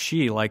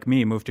 She, like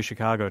me, moved to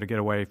Chicago to get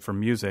away from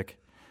music.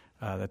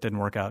 That didn't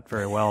work out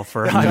very well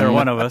for either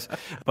one of us,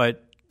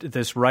 but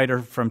this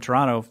writer from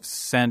Toronto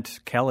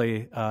sent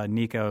Kelly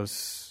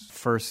Nico's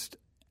first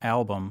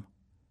album,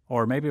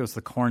 or maybe it was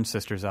the Corn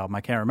Sisters album. I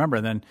can't remember.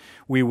 And then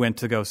we went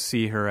to go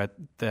see her at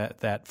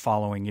that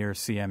following year's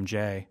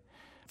CMJ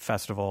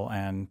festival,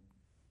 and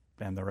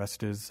the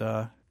rest is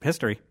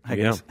history, I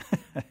guess.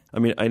 I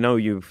mean, I know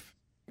you're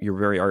a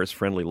very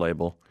artist-friendly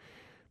label,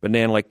 but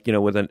Nan,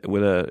 with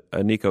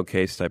a Nico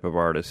Case type of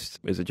artist,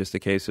 is it just a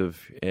case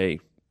of, hey,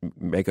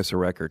 make us a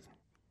record?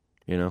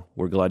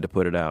 We're glad to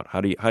put it out.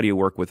 How do you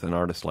work with an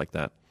artist like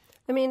that?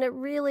 I mean, it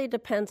really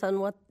depends on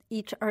what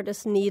each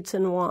artist needs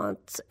and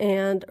wants.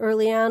 And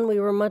early on, we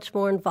were much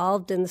more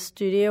involved in the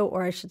studio,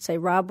 or I should say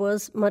Rob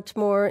was much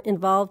more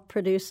involved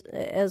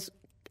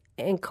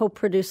in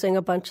co-producing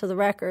a bunch of the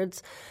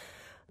records.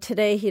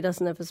 Today, he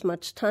doesn't have as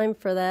much time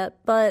for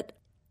that. But,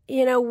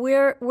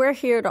 we're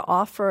here to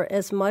offer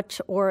as much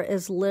or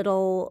as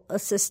little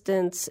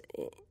assistance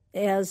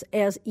as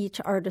each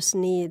artist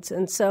needs.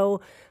 And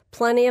so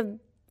plenty of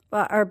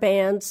our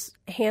bands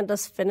hand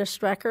us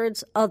finished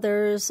records.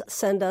 Others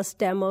send us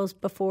demos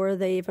before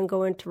they even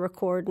go in to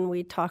record, and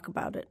we talk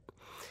about it.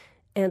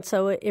 And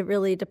so it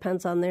really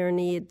depends on their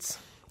needs.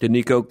 Did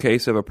Nico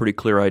Case have a pretty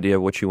clear idea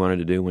of what she wanted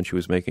to do when she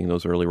was making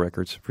those early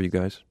records for you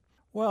guys?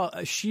 Well,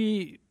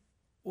 she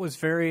was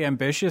very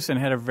ambitious and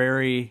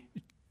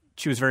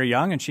she was very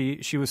young, and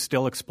she was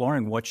still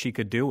exploring what she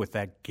could do with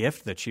that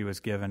gift that she was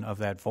given of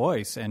that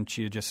voice. And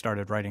she had just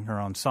started writing her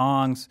own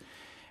songs.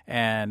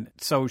 And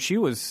so she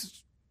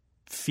was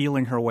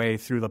feeling her way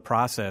through the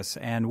process.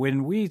 And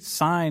when we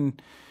sign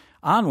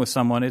on with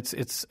someone,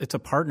 it's a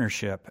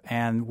partnership,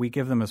 and we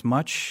give them as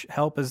much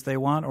help as they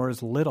want or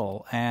as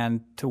little.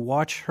 And to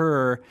watch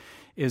her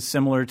is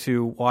similar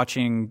to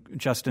watching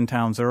Justin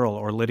Townes Earle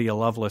or Lydia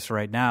Lovelace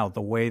right now,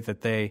 the way that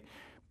they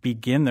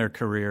begin their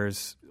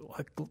careers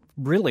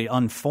really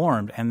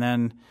unformed and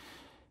then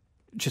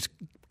just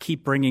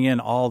keep bringing in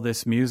all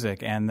this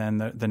music, and then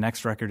the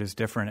next record is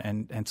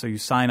different. And so you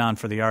sign on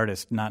for the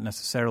artist, not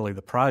necessarily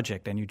the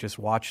project, and you just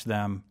watch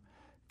them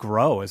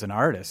grow as an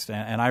artist.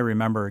 And I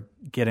remember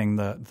getting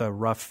the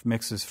rough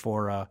mixes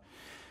for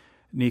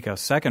Nico's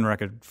second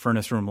record,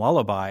 Furnace Room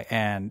Lullaby,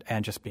 and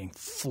just being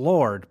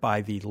floored by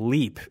the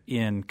leap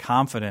in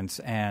confidence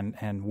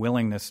and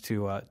willingness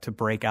to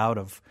break out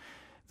of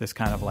this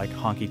kind of like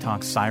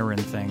honky-tonk siren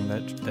thing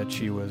that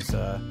she was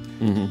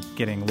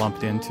getting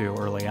lumped into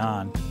early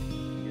on.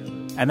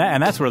 And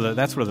that's where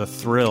the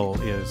thrill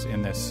is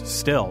in this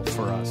still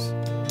for us.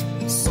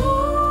 So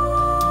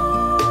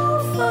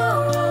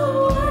far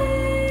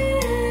away,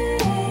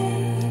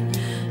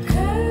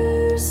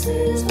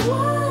 curses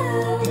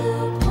wild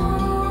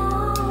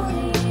upon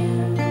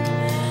you,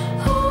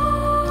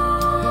 hungry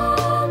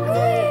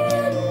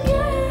and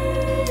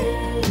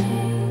gaining,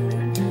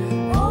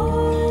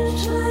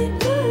 orange light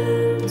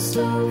burns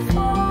so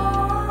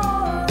far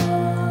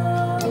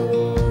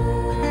away,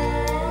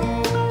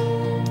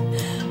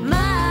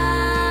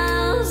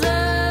 miles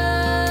away.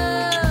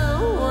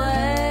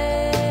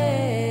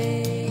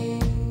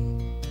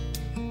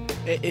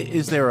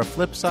 Is there a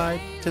flip side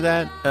to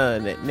that?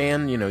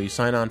 Nan, you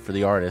sign on for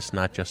the artist,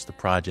 not just the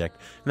project,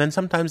 and then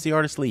sometimes the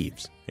artist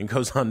leaves and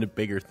goes on to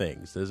bigger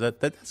things.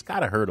 That's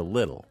got to hurt a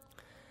little.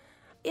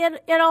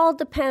 It all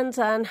depends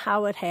on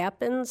how it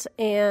happens,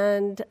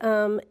 and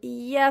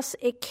yes,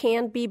 it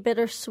can be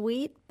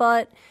bittersweet,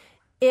 but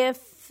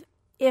if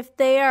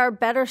they are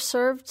better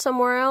served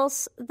somewhere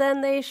else,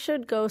 then they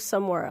should go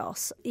somewhere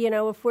else.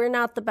 If we're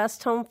not the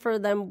best home for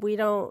them, we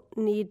don't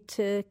need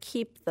to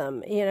keep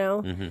them,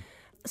 Mm-hmm.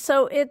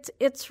 So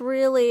it's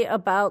really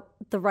about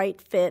the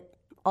right fit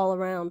all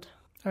around.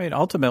 I mean,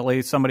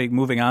 ultimately, somebody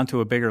moving on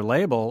to a bigger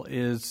label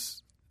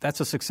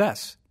that's a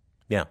success.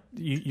 Yeah.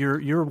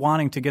 You're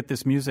wanting to get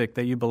this music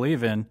that you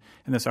believe in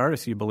and this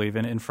artist you believe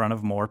in front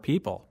of more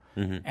people.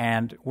 Mm-hmm.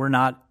 And we're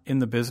not in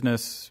the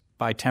business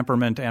by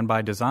temperament and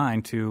by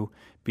design to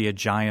be a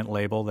giant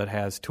label that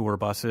has tour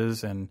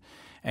buses and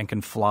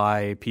can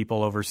fly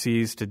people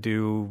overseas to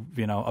do,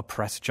 a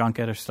press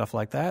junket or stuff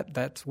like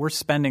that. We're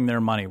spending their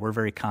money. We're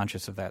very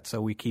conscious of that. So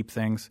we keep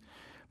things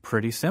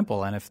pretty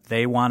simple. And if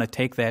they want to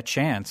take that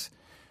chance,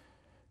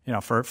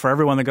 for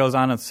everyone that goes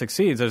on and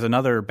succeeds, there's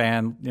another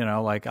band,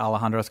 like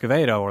Alejandro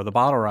Escovedo or the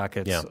Bottle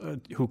Rockets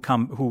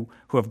who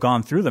have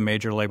gone through the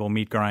major label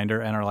meat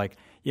grinder and are like,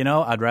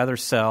 I'd rather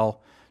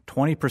sell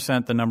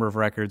 20% the number of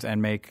records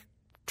and make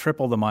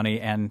triple the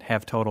money and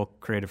have total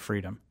creative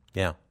freedom.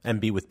 Yeah, and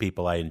be with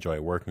people I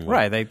enjoy working with.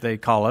 Right, they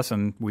call us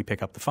and we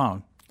pick up the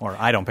phone. Or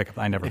I don't pick up.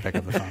 I never pick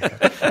up the phone.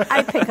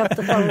 I pick up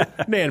the phone.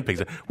 Nan picks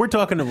up. We're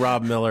talking to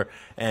Rob Miller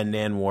and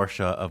Nan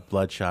Warshaw of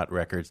Bloodshot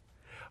Records.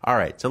 All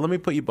right, so let me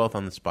put you both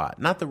on the spot.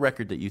 Not the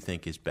record that you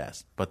think is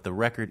best, but the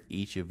record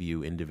each of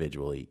you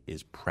individually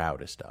is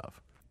proudest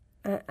of.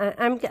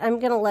 I'm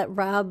going to let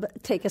Rob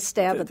take a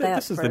stab at that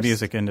This is first. the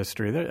music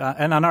industry.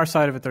 And on our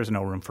side of it, there's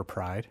no room for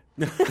pride.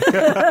 We're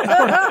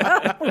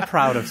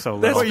proud of so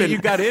little. You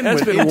got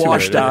That's been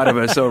washed out of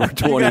us over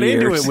 20 you got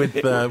years. into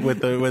it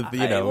with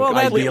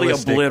completely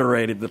idealistic.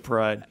 obliterated the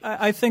pride.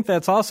 I think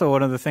that's also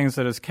one of the things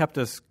that has kept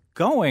us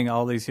going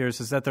all these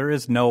years is that there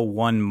is no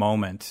one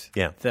moment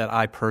that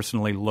I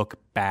personally look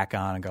back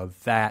on and go,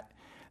 that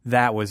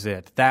was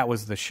it. That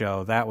was the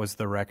show. That was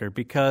the record.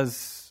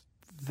 Because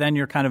then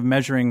you're kind of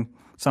measuring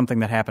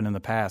something that happened in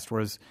the past,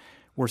 whereas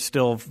we're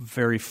still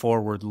very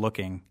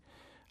forward-looking.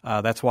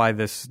 That's why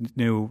this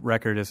new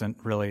record isn't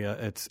really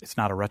it's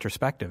not a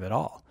retrospective at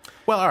all.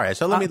 Well, all right.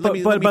 So let me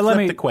flip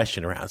the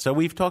question around. So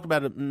we've talked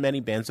about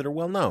many bands that are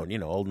well known.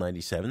 Old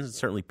 97s, and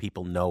certainly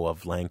people know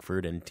of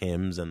Langford and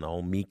Timms and the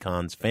whole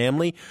Mekons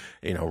family.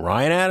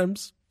 Ryan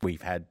Adams.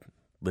 We've had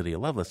Lydia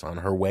Lovelace on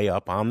her way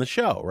up on the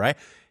show, right?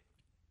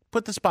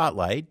 Put the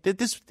spotlight.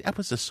 That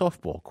was a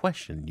softball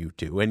question, you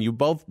two, and you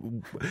both,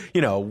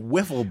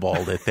 wiffle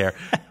balled it there.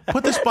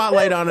 Put the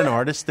spotlight on an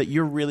artist that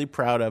you're really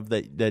proud of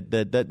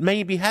that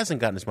maybe hasn't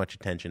gotten as much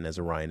attention as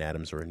a Ryan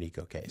Adams or a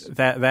Nico Case.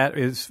 That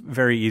is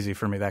very easy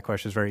for me. That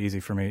question is very easy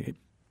for me.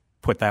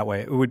 Put that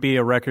way, it would be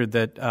a record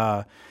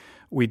that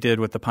we did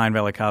with the Pine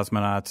Valley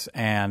Cosmonauts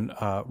and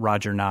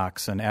Roger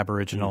Knox, an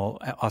Aboriginal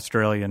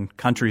Australian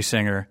country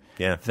singer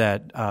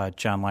that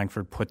John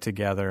Langford put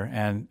together.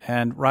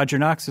 And Roger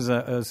Knox is,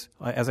 as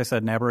I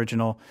said, an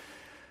Aboriginal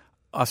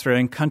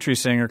Australian country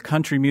singer.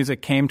 Country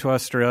music came to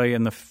Australia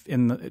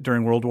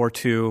during World War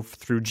II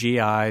through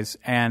GIs,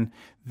 and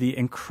the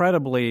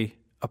incredibly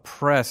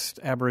oppressed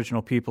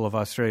Aboriginal people of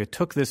Australia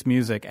took this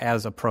music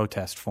as a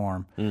protest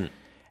form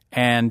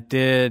and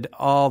did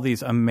all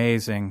these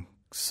amazing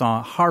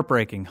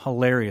heartbreaking,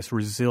 hilarious,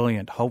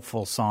 resilient,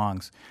 hopeful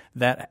songs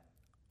that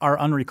are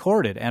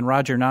unrecorded. And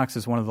Roger Knox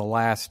is one of the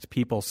last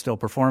people still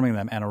performing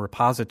them and a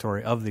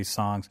repository of these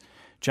songs.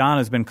 John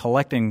has been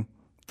collecting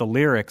the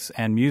lyrics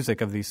and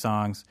music of these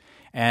songs,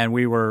 and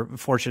we were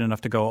fortunate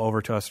enough to go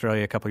over to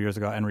Australia a couple of years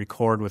ago and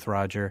record with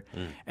Roger.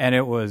 And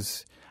it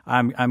was,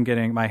 I'm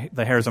getting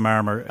the hairs on my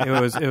arm. It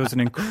was an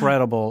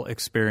incredible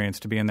experience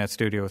to be in that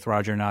studio with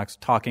Roger Knox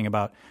talking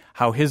about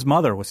how his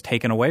mother was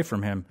taken away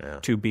from him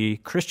to be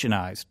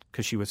Christianized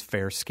because she was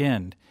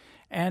fair-skinned.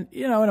 And,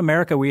 in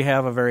America we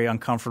have a very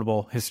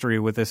uncomfortable history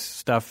with this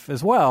stuff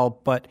as well,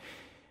 but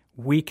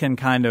we can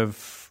kind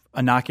of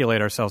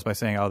inoculate ourselves by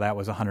saying, oh, that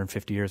was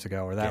 150 years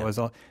ago, or that was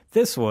all.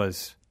 This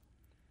was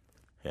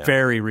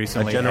very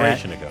recently. A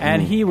generation ago.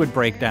 And he would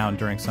break down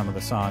during some of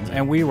the songs,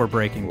 and we were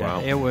breaking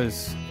down. It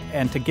was,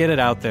 and to get it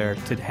out there,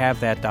 to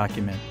have that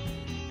document,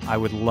 I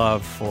would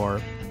love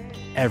for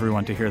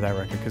everyone to hear that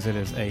record, because it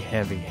is a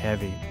heavy,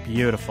 heavy,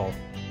 beautiful,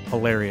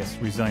 hilarious,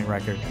 resilient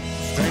record.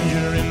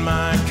 Stranger in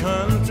my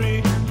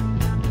country,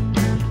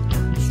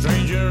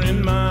 stranger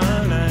in my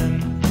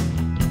land.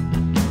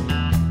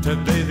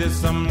 Today there's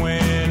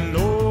somewhere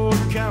no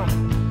account,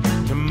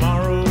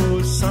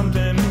 tomorrow's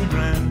something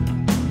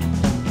grand.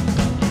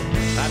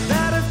 I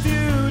doubt if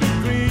you'd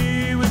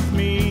agree with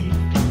me,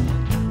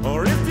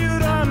 or if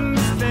you'd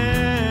understand.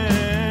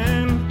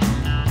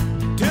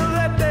 Till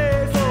that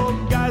day for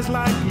guys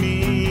like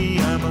me,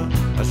 I'm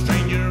a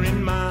stranger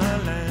in my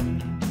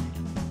land.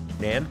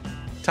 Nan,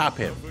 top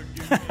him.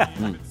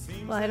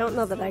 Well, I don't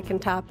know that I can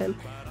top him.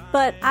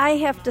 But I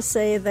have to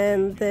say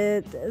then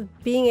that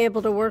being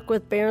able to work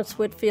with Barence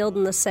Whitfield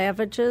and the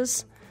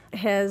Savages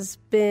has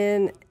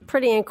been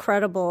pretty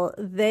incredible.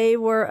 They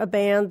were a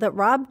band that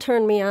Rob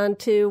turned me on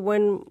to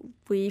when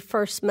we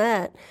first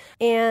met,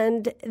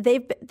 and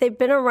they've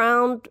been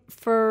around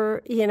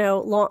for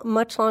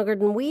much longer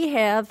than we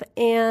have,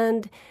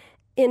 and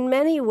in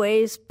many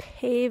ways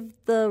paved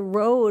the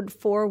road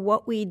for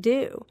what we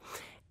do.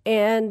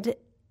 And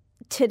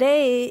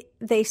today,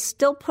 they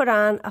still put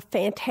on a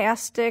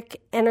fantastic,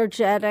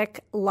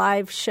 energetic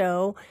live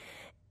show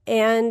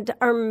and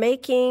are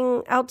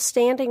making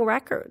outstanding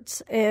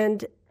records.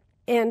 And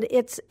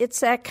it's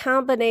that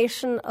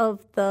combination of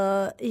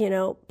the,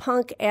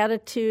 punk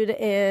attitude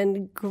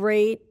and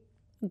great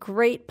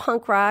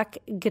punk rock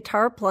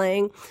guitar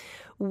playing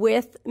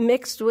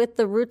mixed with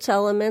the roots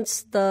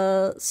elements,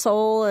 the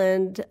soul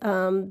and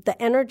the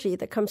energy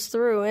that comes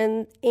through.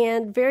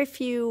 And very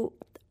few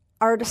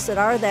artists that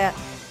are that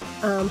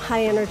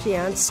high energy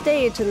on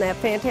stage and that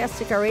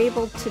fantastic are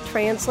able to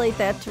translate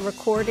that to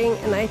recording,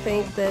 and I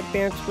think that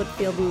Barence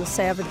Whitfield and the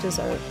Savages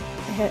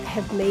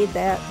have made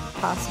that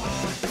possible.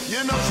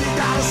 You know she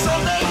got a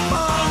Sunday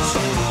punch.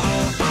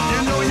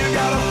 You know you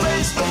got a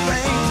face to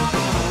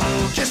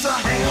paint. Kiss her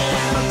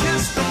hand or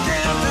kiss the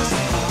canvas,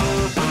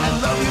 and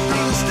love you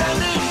through the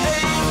standing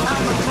eight.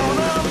 I'm the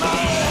corner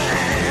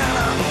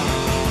man.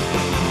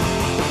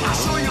 I'll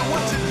show you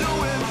what you're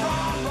doing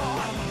wrong,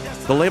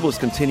 Lord. The label has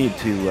continued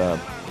to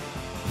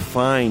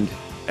find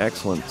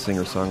excellent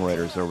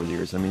singer-songwriters over the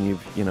years. I mean,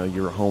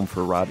 you're home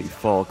for Robbie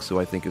Fulks, who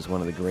I think is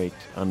one of the great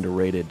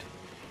underrated,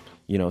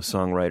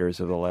 songwriters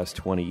of the last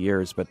 20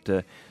 years. But,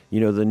 the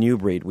new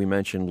breed, we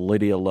mentioned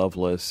Lydia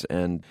Lovelace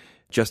and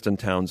Justin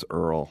Townes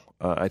Earl.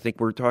 I think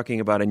we're talking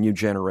about a new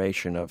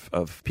generation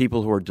of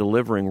people who are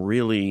delivering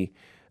really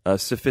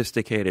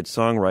sophisticated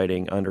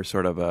songwriting under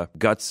sort of a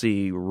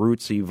gutsy,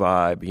 rootsy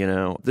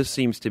vibe, This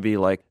seems to be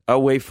like a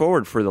way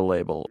forward for the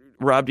label.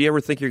 Rob, do you ever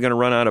think you're going to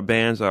run out of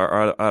bands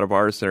or out of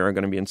artists that are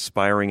going to be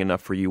inspiring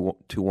enough for you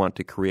to want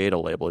to create a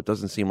label? It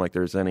doesn't seem like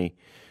there's any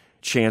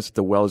chance that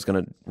the well is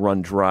going to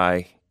run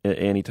dry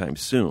anytime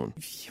soon.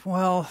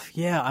 Well,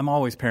 yeah, I'm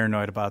always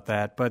paranoid about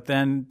that, but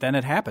then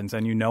it happens,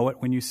 and you know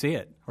it when you see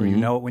it, or you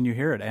know it when you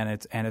hear it,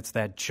 and it's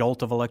that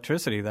jolt of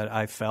electricity that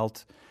I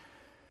felt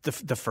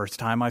the first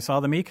time I saw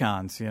the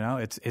Mekons.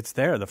 It's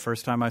there. The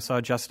first time I saw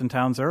Justin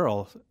Townes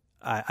Earl,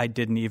 I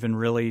didn't even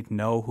really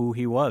know who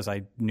he was.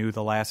 I knew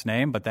the last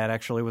name, but that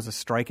actually was a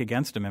strike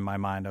against him in my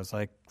mind. I was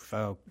like,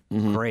 oh,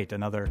 great,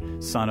 another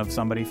son of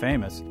somebody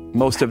famous.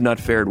 Most have not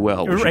fared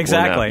well.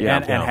 Exactly.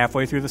 And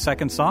halfway through the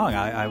second song,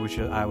 I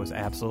was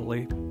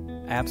absolutely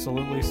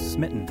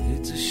smitten.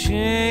 It's a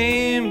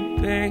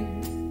shame,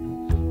 babe,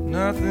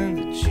 nothing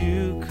that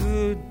you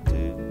could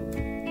do.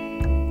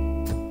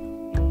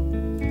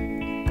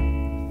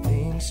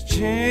 Things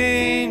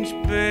change,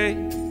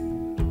 babe,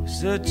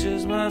 such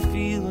as my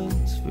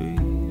feelings for you.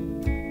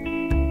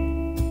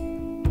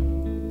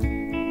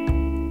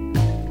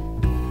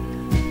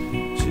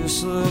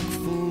 Just look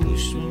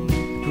foolish when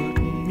you're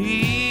putting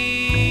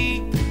me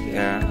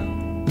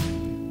down.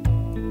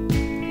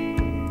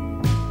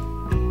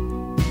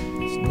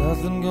 There's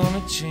nothing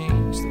gonna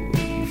change the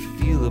way you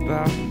feel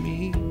about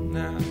me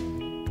now.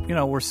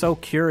 we're so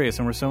curious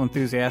and we're so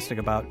enthusiastic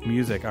about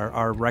music.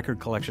 Our record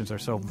collections are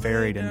so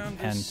varied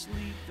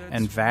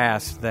and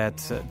vast that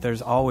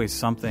there's always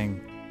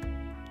something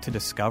to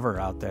discover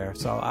out there.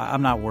 So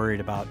I'm not worried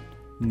about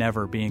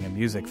never being a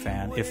music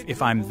fan.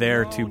 If I'm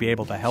there to be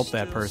able to help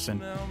that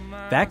person,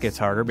 that gets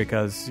harder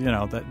because,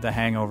 the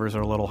hangovers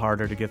are a little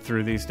harder to get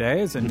through these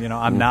days. And,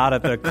 I'm not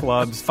at the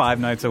clubs 5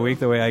 nights a week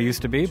the way I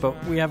used to be,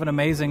 but we have an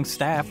amazing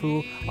staff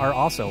who are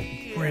also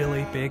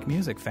really big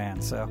music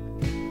fans. So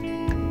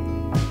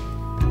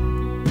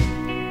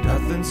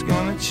nothing's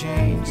gonna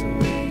change the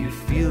way you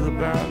feel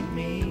about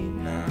me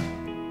now.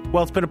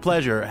 Well, it's been a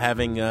pleasure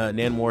having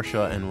Nan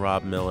Warshaw and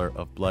Rob Miller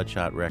of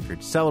Bloodshot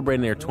Records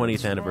celebrating their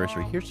 20th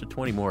anniversary. Here's to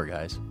 20 more,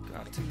 guys.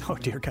 Oh,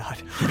 dear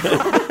God.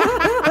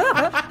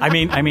 I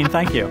mean,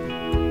 thank you.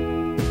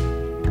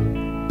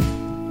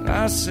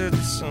 I said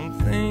some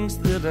things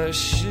that I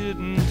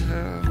shouldn't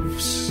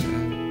have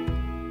said.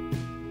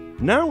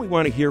 Now we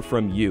want to hear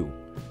from you.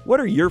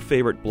 What are your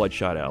favorite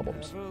Bloodshot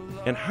albums?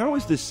 And how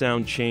has this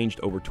sound changed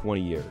over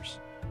 20 years?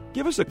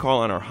 Give us a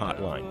call on our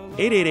hotline,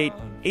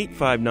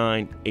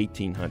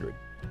 888-859-1800.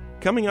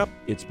 Coming up,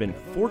 it's been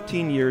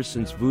 14 years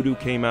since Voodoo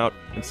came out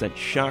and sent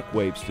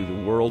shockwaves through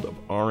the world of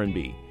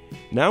R&B.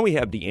 Now we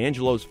have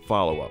D'Angelo's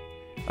follow-up.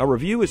 Our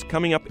review is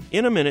coming up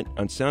in a minute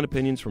on Sound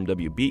Opinions from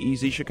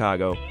WBEZ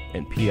Chicago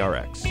and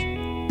PRX.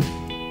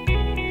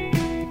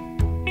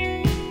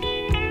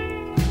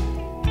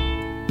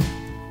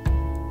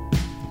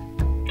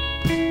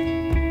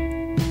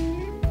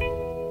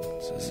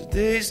 So as the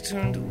days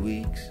turn to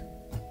weeks,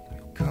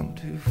 you'll come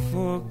to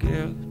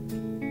forget.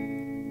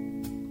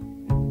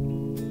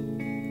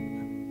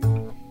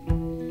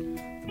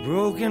 The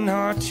broken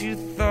heart you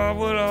thought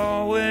would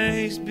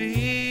always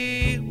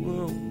be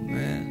will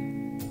mend.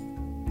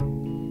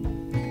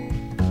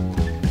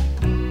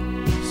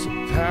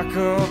 Pack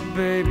up,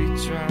 baby,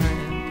 try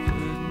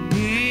and put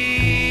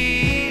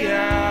me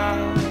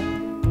out.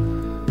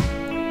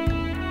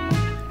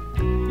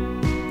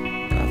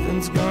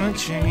 Nothing's gonna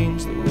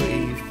change the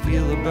way you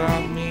feel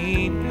about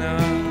me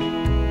now.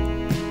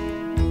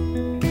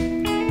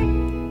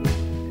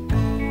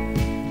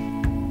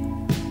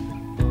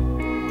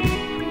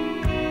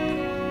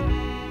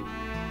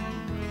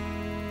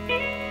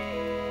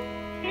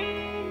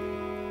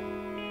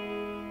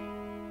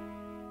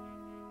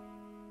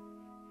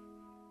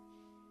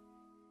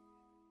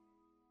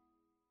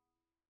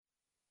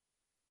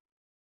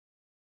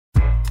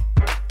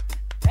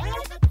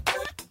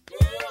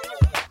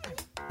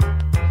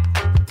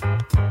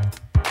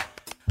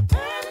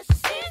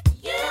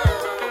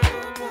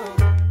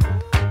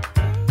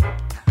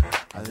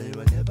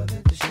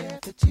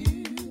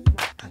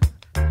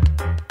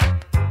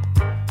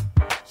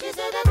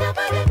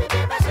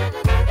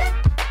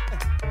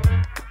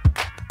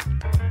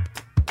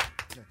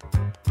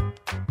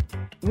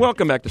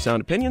 Welcome back to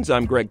Sound Opinions.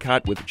 I'm Greg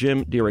Kot with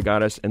Jim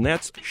DeRogatis, and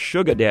that's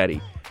Sugar Daddy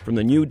from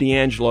the new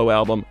D'Angelo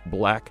album,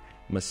 Black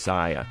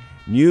Messiah.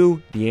 New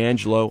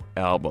D'Angelo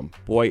album.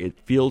 Boy, it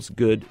feels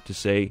good to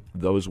say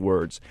those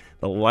words.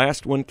 The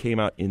last one came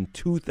out in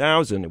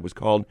 2000. It was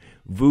called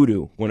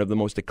Voodoo, one of the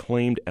most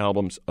acclaimed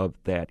albums of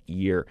that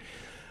year.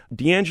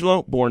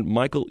 D'Angelo, born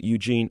Michael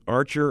Eugene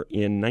Archer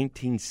in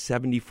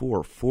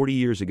 1974, 40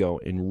 years ago,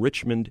 in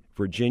Richmond,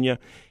 Virginia.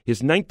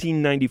 His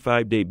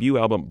 1995 debut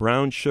album,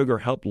 Brown Sugar,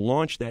 helped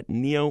launch that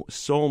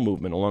neo-soul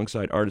movement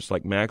alongside artists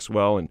like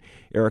Maxwell and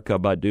Erykah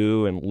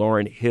Badu and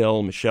Lauryn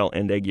Hill, Michelle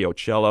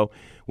Ndegeocello.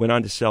 Went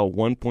on to sell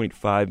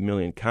 1.5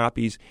 million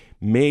copies.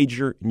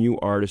 Major new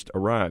artist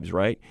arrives,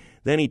 right?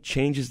 Then he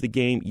changes the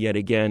game yet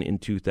again in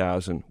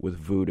 2000 with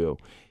Voodoo,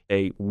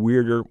 a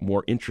weirder,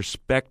 more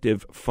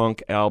introspective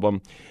funk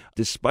album.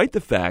 Despite the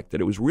fact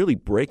that it was really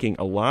breaking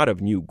a lot of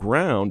new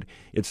ground,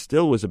 it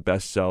still was a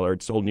bestseller.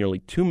 It sold nearly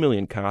 2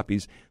 million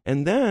copies.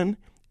 And then,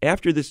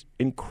 after this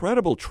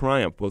incredible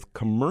triumph, both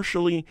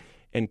commercially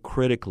and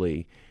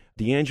critically,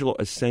 D'Angelo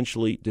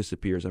essentially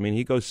disappears. I mean,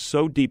 he goes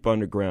so deep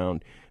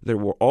underground. There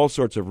were all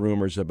sorts of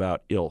rumors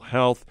about ill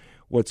health,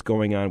 what's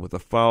going on with the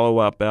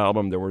follow-up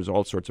album. There was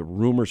all sorts of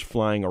rumors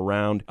flying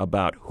around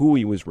about who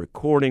he was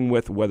recording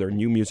with, whether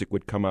new music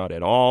would come out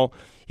at all.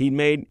 He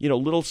made,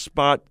 little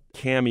spot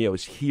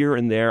cameos here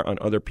and there on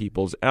other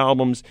people's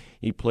albums.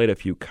 He played a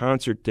few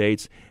concert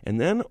dates.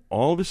 And then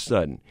all of a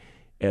sudden,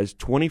 as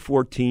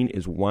 2014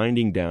 is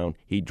winding down,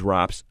 he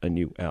drops a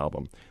new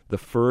album, the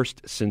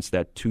first since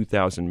that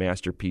 2000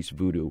 masterpiece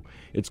Voodoo.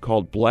 It's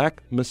called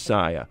Black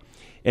Messiah,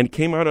 and it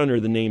came out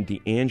under the name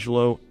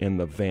D'Angelo and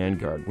the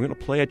Vanguard. We're going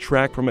to play a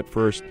track from it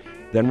first,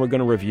 then we're going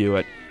to review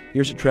it.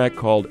 Here's a track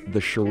called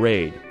The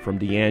Charade from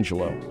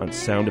D'Angelo on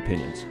Sound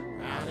Opinions.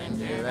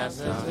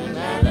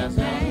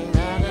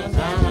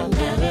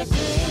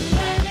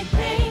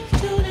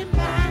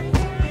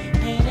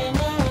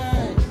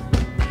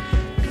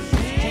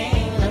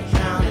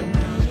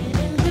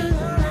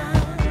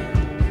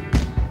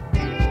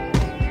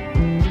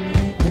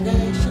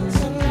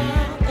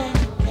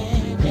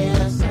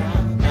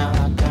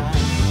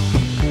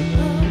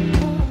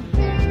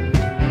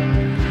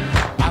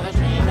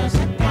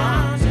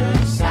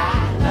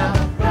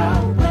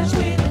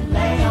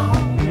 Lay on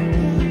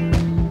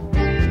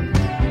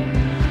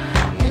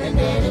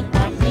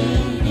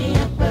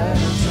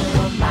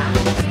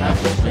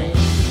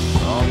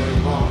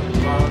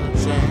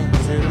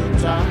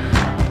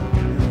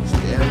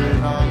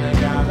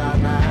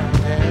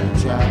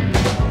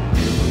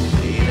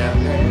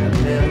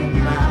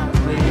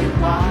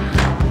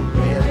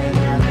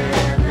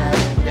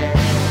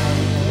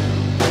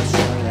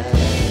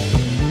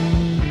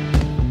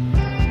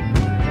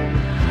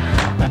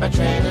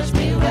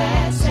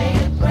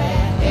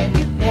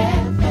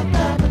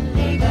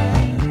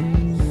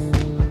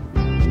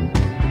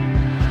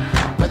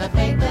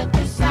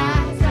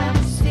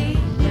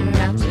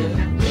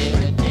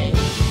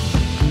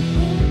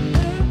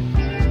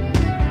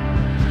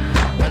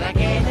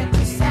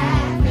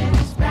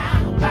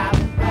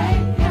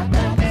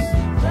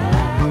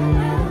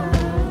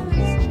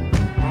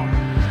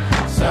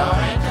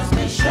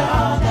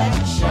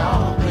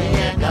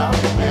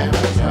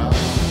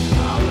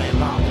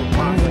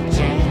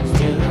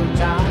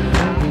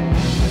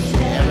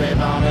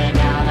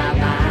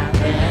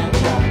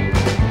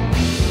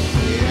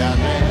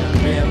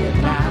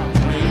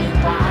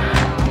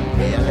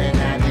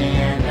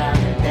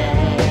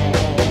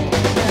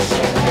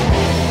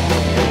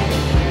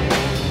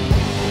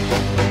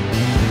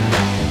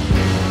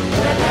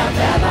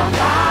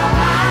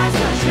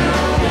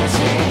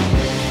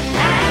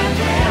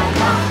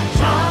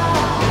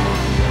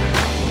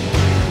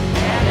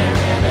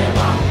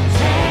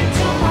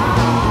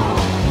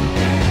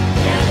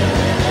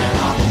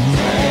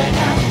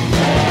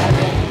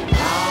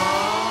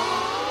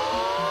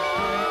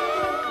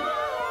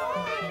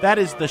That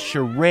is the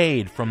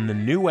Charade from the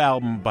new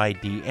album by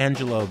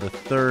D'Angelo, the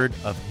third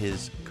of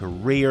his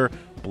career,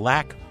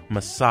 Black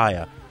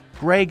Messiah.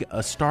 Greg,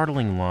 a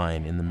startling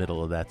line in the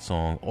middle of that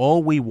song.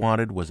 All we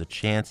wanted was a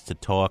chance to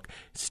talk.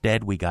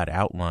 Instead, we got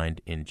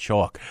outlined in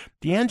chalk.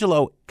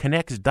 D'Angelo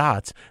connects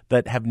dots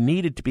that have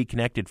needed to be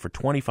connected for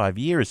 25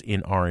 years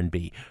in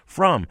R&B,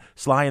 from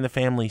Sly and the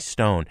Family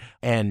Stone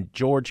and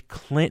George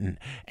Clinton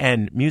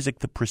and music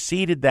that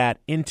preceded that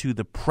into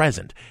the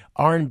present.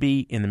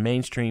 R&B in the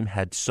mainstream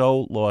had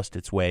so lost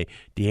its way.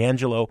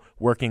 D'Angelo,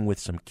 working with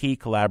some key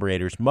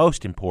collaborators,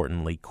 most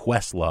importantly,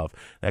 Questlove,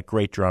 that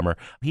great drummer,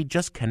 he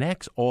just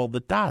connects all the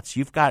dots.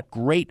 You've got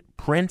great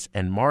Prince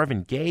and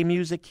Marvin Gaye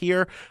music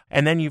here,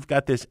 and then you've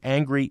got this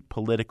angry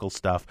political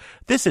stuff.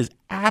 This is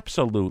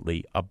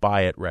absolutely a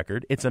buy-it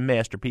record. It's a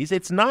masterpiece.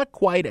 It's not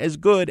quite as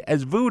good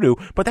as Voodoo,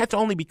 but that's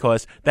only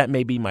because that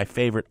may be my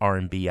favorite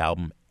R&B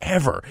album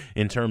ever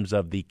in terms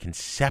of the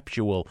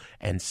conceptual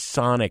and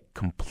sonic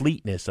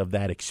completeness of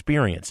that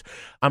experience.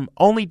 I'm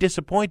only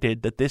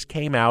disappointed that this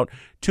came out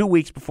 2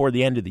 weeks before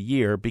the end of the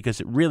year, because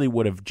it really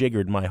would have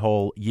jiggered my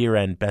whole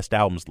year-end best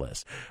albums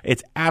list.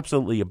 It's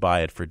absolutely a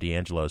buy-it for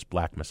D'Angelo's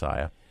Black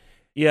Messiah.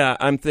 Yeah,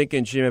 I'm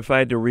thinking, Jim, if I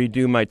had to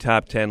redo my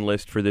top 10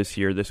 list for this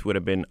year, this would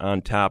have been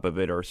on top of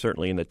it, or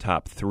certainly in the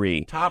top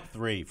 3. Top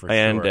 3, for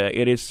and, sure. And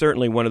it is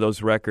certainly one of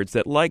those records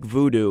that, like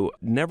Voodoo,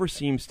 never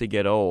seems to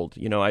get old.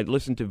 You know, I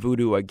listened to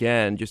Voodoo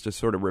again just to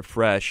sort of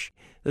refresh.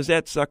 Does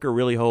that sucker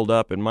really hold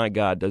up? And my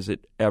God, does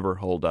it ever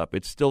hold up?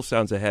 It still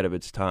sounds ahead of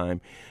its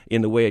time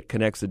in the way it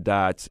connects the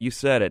dots. You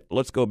said it.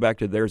 Let's go back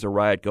to There's a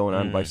Riot Going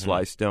On by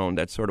Sly Stone,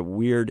 that sort of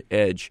weird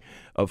edge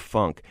of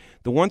funk.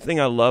 The one thing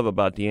I love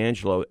about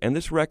D'Angelo, and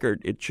this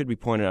record, it should be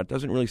pointed out,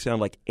 doesn't really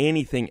sound like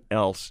anything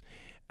else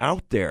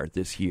out there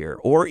this year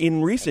or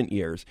in recent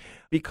years,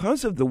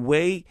 because of the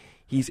way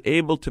he's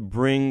able to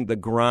bring the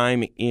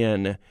grime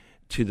in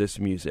to this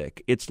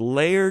music. It's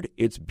layered,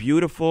 it's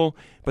beautiful,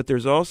 but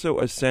there's also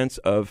a sense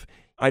of,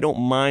 I don't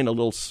mind a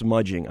little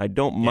smudging. I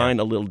don't mind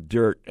a little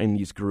dirt in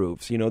these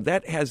grooves. You know,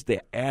 that has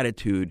the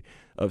attitude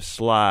of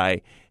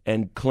Sly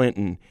and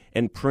Clinton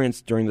and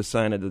Prince during the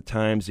Sign of the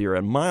Times era,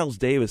 and Miles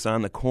Davis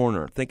on the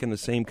corner thinking the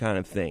same kind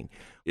of thing.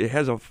 It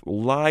has a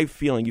live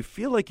feeling. You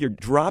feel like you're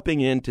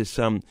dropping into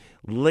some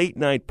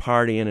late-night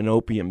party in an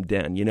opium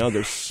den. You know,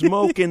 there's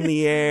smoke in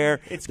the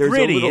air. It's there's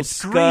gritty. A little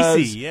It's scuzz.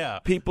 greasy, yeah.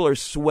 People are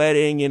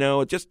sweating, you know.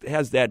 It just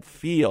has that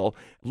feel.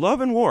 Love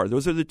and war,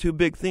 those are the two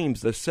big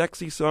themes. The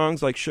sexy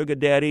songs like Sugar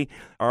Daddy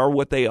are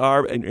what they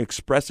are, and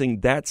expressing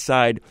that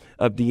side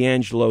of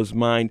D'Angelo's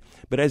mind.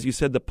 But as you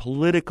said, the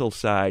political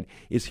side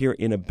is here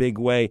in a big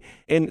way.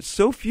 And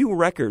so few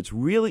records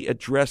really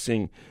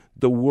addressing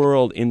the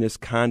world in this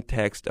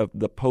context of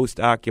the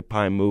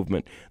post-Occupy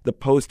movement, the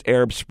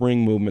post-Arab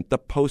Spring movement, the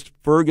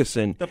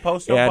post-Ferguson the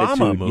post-Obama attitude.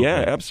 movement.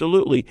 Yeah,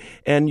 absolutely.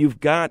 And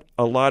you've got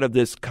a lot of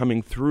this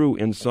coming through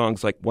in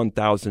songs like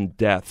 1,000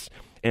 Deaths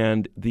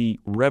and the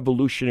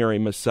revolutionary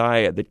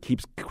Messiah that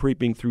keeps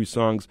creeping through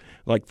songs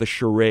like The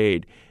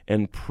Charade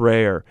and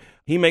Prayer.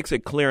 He makes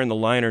it clear in the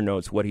liner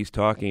notes what he's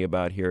talking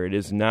about here. It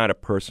is not a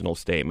personal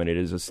statement. It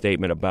is a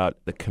statement about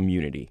the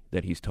community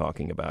that he's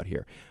talking about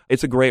here.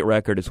 It's a great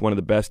record. It's one of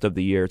the best of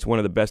the year. It's one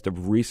of the best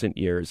of recent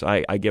years.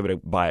 I give it a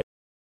buy.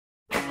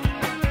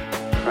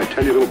 I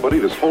tell you, little buddy,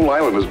 this whole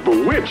island is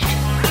bewitched.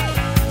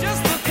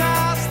 Just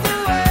across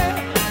the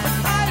way,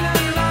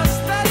 island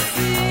lost at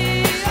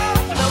sea.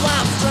 Now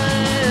I'm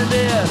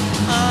stranded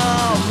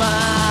on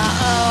my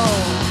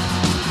own.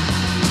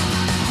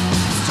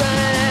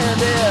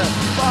 Stranded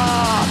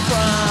far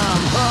from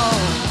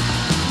home.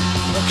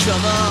 Oh,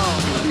 come on.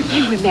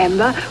 You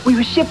remember, we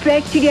were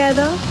shipwrecked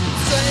together.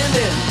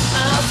 Stranded,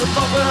 I'm so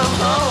far from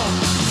home.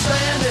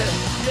 Stranded,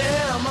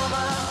 yeah, I'm on my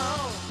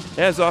own.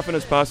 As often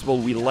as possible,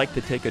 we like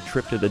to take a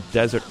trip to the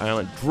desert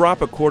island,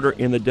 drop a quarter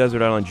in the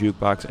desert island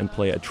jukebox, and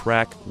play a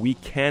track we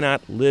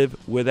cannot live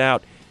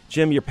without.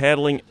 Jim, you're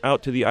paddling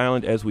out to the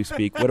island as we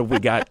speak. What have we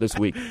got this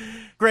week?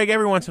 Greg,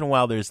 every once in a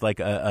while there's like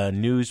a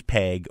news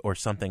peg or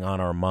something on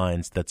our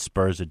minds that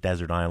spurs a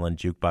desert island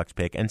jukebox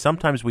pick, and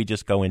sometimes we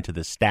just go into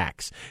the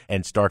stacks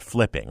and start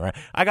flipping, right?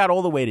 I got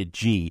all the way to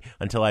G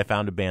until I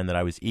found a band that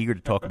I was eager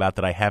to talk about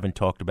that I haven't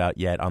talked about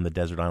yet on the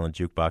Desert Island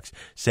Jukebox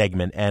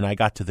segment, and I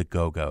got to the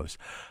Go-Go's.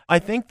 I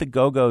think the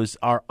Go-Go's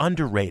are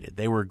underrated.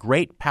 They were a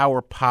great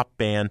power pop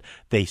band.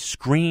 They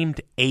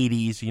screamed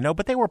 80s, you know,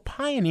 but they were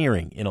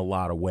pioneering in a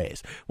lot of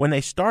ways. When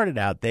they started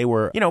out, they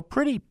were, you know,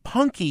 pretty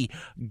punky,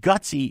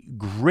 gutsy,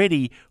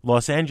 gritty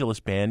Los Angeles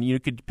band. You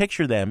could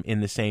picture them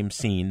in the same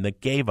scene that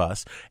gave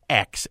us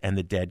X and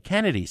the Dead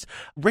Kennedys.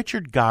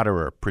 Richard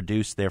Gottehrer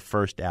produced their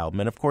first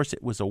album, and of course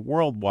it was a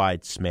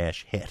worldwide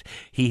smash hit.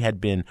 He had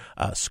been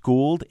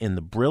schooled in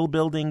the Brill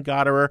Building,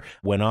 Gottehrer,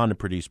 went on to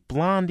produce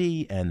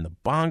Blondie and the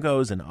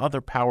Bongos and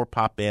other power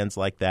pop bands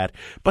like that,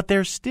 but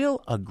there's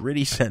still a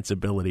gritty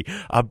sensibility,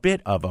 a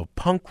bit of a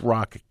punk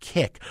rock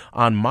kick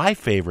on my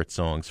favorite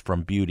songs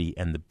from Beauty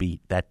and the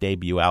Beat, that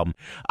debut album.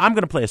 I'm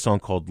going to play a song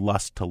called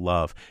Lust to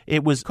Love.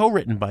 It was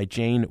co-written by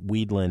Jane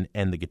Weedland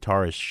and the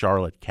guitarist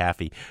Charlotte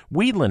Caffey.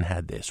 Weedland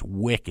had this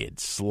wicked,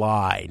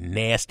 sly,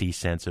 nasty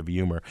sense of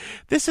humor.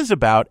 This is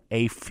about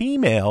a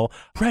female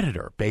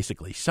predator,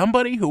 basically.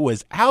 Somebody who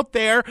was out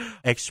there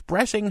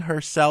expressing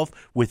herself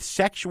with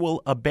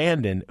sexual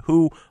abandon,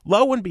 who,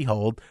 lo and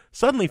behold,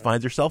 suddenly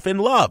finds herself in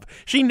love.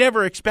 She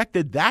never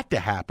expected that to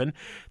happen.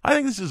 I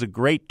think this is a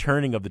great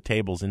turning of the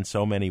tables in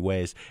so many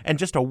ways, and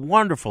just a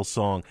wonderful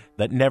song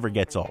that never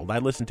gets old. I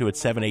listened to it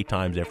 7-8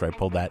 times after I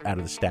pulled that out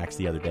of the stacks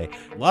the other day.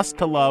 Lust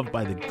to Love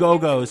by the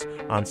Go-Go's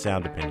on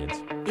Sound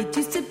Opinions. It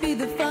used to be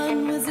the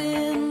fun was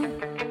in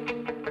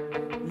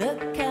the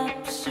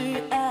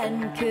capture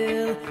and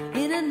kill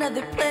in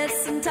another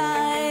place and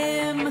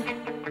time.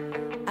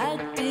 I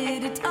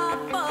did it all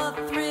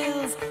for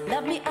thrills,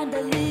 love me and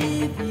I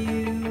leave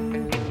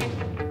you.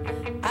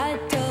 I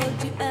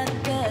told you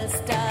at the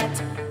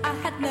start, I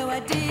had no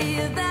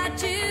idea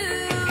that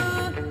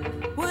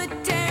you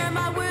would tear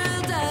my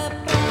world apart.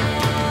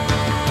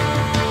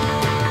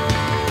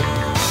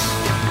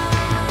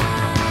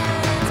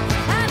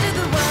 I did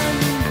the one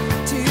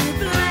to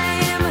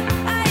blame.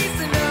 I used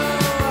to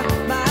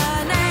know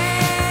my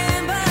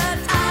name, but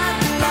I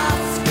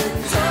lost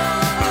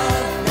control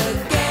of the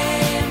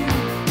game.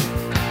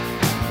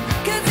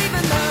 'Cause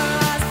even though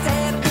I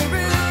set the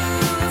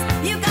rules,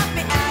 you got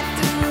me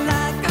acting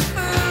like a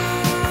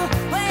fool.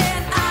 When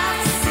I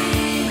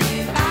see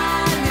you, I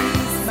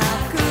lose my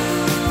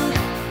cool.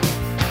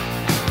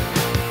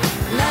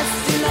 Lust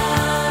to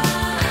love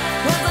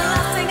was the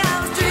last thing I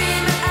was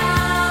dreaming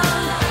of,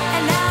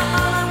 and now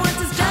all I want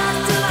is just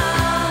to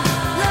love.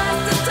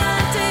 Lust to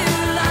turn to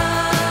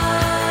love.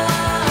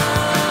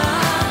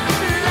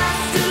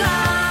 Lust to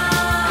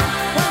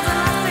love was the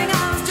last thing I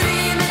was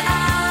dreaming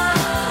of,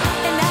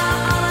 and now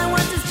all I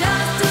want is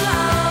just to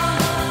love.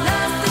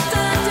 Lust to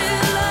turn to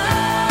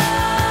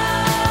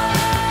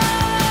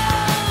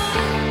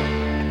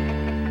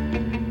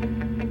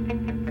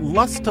love.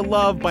 Lust to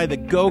Love by the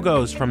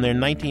Go-Go's from their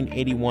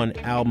 1981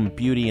 album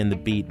Beauty and the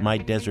Beat, my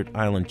Desert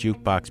Island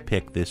Jukebox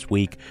pick this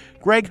week.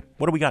 Greg,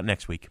 what do we got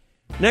next week?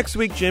 Next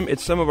week, Jim,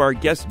 it's some of our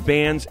guest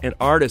bands and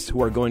artists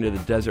who are going to the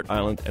desert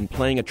island and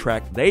playing a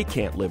track they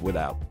can't live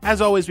without.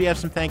 As always, we have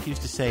some thank yous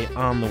to say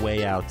on the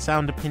way out.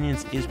 Sound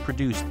Opinions is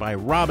produced by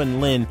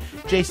Robin Lynn,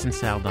 Jason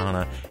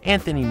Saldana,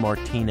 Anthony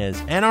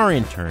Martinez, and our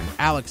intern,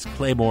 Alex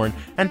Claiborne.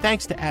 And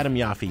thanks to Adam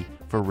Yaffe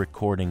for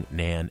recording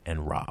Nan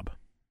and Rob.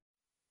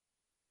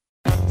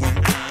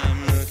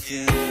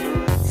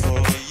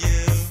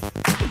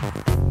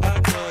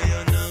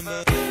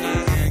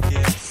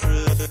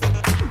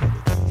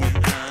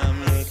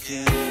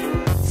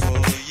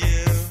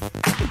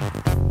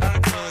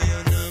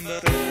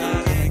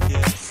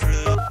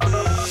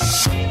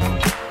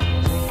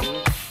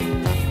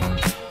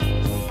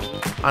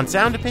 On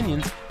Sound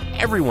Opinions,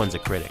 everyone's a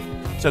critic.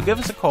 So give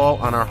us a call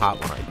on our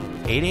hotline,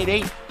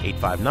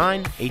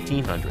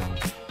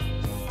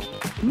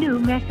 888-859-1800. New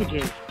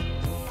messages.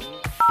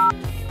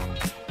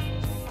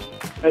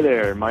 Hi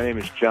there, my name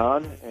is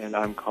John, and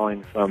I'm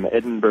calling from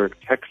Edinburgh,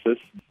 Texas.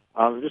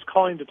 I'm just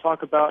calling to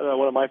talk about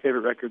one of my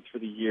favorite records for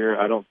the year.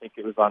 I don't think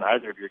it was on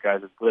either of your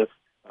guys' lists,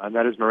 and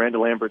that is Miranda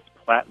Lambert's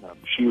Platinum.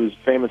 She was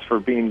famous for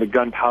being the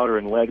gunpowder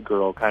and lead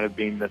girl, kind of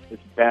being this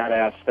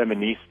badass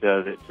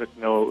feminista that took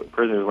no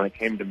prisoners when it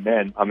came to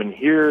men. And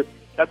here,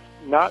 that's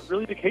not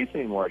really the case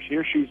anymore.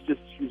 Here, she's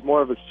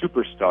more of a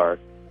superstar.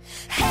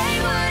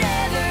 Hey,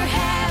 whatever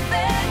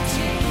happened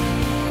to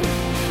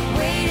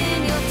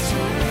waiting your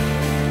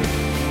turn,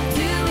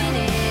 doing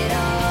it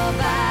all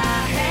by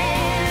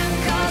hand?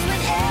 'Cause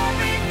when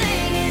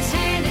everything is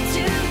handed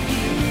to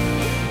you,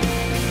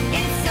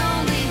 it's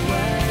only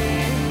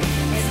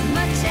worth as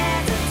much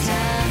as the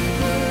time you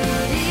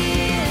put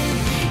in.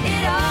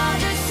 It all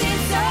just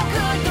seems so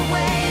good the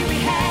way we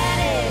had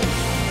it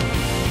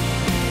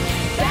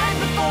back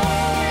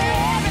before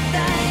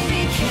everything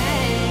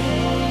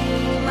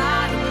became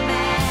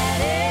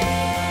automatic.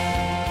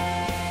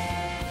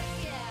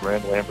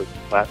 Miranda Lambert's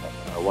Platinum,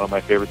 one of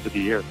my favorites of the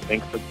year.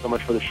 Thanks so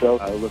much for the show.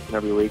 I listen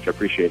every week. I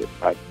appreciate it.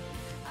 Bye.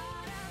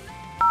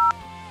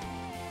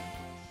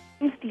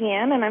 I'm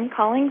Deanne, and I'm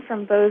calling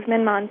from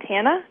Bozeman,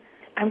 Montana.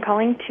 I'm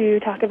calling to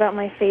talk about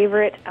my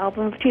favorite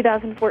album of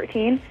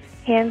 2014.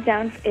 Hands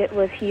down, it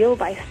was Heal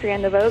by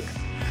Strand of Oak.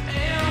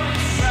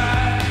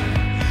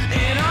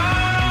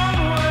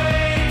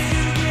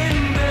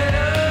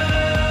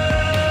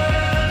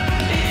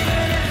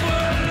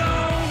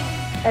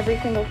 Every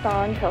single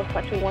song tells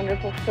such a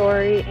wonderful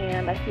story,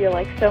 and I feel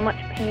like so much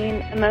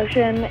pain,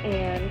 emotion,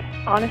 and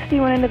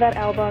honesty went into that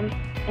album.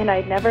 And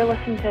I'd never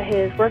listened to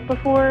his work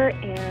before,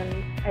 and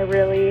I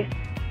really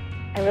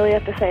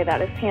have to say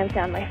that is hands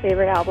down my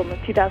favorite album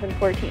of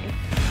 2014.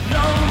 It's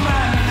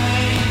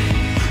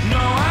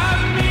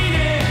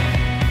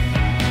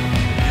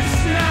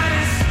not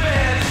as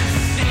bad as it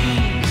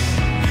seems,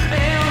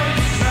 and we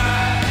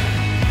try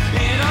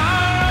in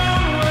our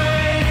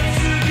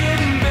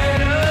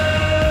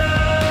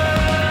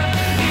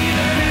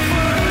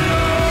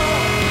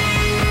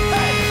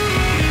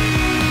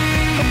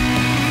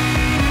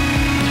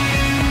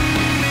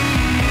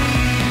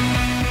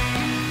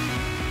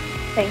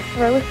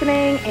for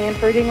listening and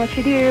for doing what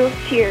you do.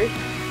 Cheers.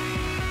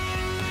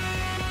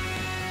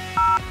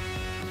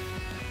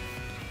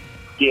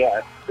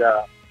 Yeah,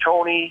 it's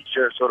Tony,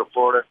 Sarasota,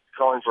 Florida,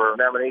 calling for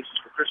nominations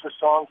for Christmas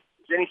songs.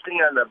 Is anything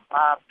on the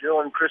Bob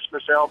Dylan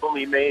Christmas album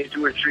he made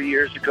 2 or 3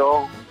 years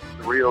ago?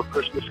 The real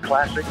Christmas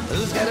classic.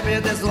 Who's got a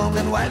beard that's long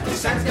and white?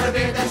 Santa's got a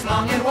beard that's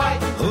long and white.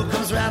 Who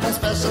comes round on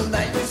special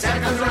night?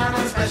 Santa comes round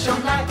on special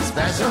night.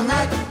 Special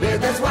night,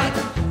 beard that's white.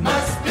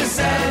 Must be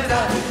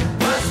Santa,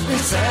 must be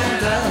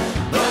Santa,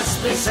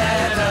 must be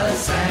Santa,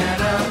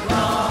 Santa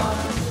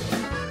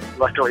Claus.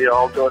 Luckily,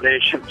 all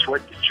donations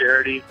went to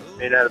charity.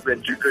 May not have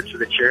been too good for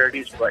the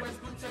charities, but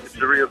it's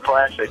a real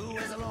classic.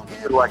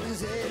 Good luck.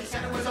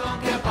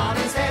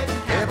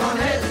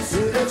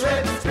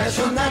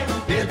 Special night,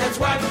 beard that's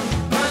white.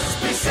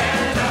 Must be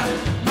Santa,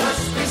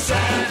 must be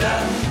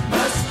Santa,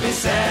 must be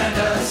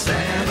Santa,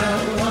 Santa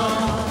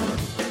Claus.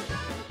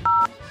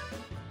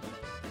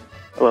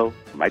 Hello,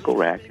 Michael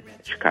Rack,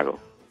 Chicago.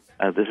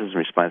 This is in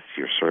response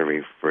to your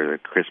survey for the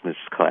Christmas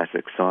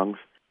classic songs.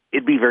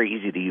 It'd be very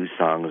easy to use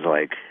songs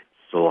like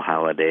Soul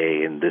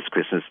Holiday and This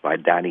Christmas by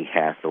Donny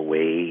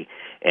Hathaway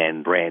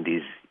and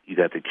Brandy's You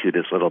Got the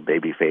Cutest Little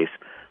Baby Face.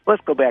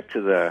 Let's go back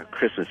to the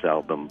Christmas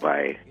album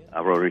by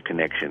Rotary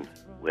Connection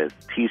with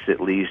Peace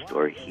at Least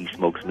or He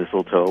Smokes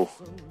Mistletoe,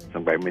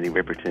 sung by Minnie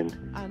Riperton.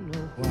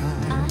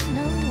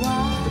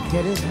 The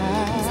kid is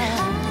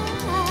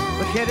high,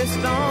 the kid is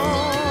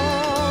stoned.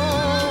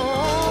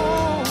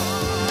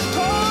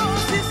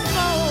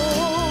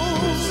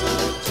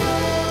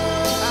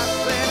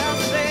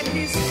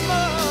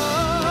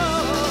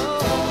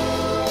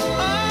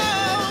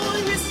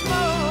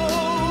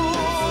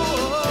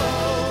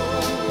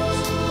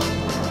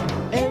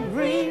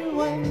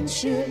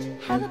 Should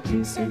have a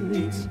piece at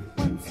least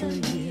once a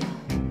year.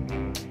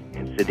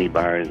 And Sydney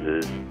Barnes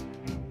is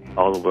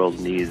All the World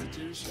Needs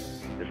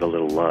Is a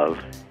Little Love.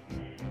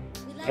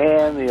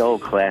 And the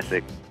old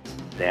classic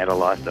Santa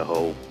Lost a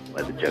Hoe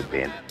by the Jug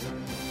Band.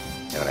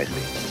 Have a nice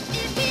day.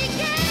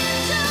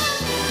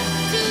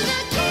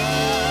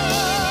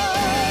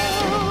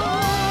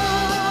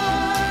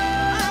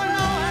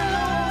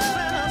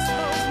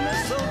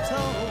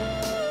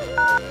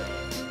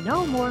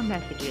 No more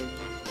messages.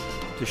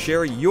 To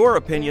share your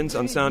opinions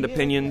on Sound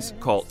Opinions,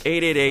 call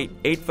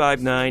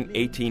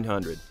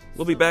 888-859-1800.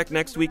 We'll be back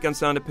next week on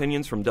Sound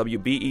Opinions from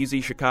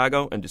WBEZ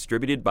Chicago and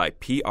distributed by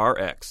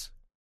PRX.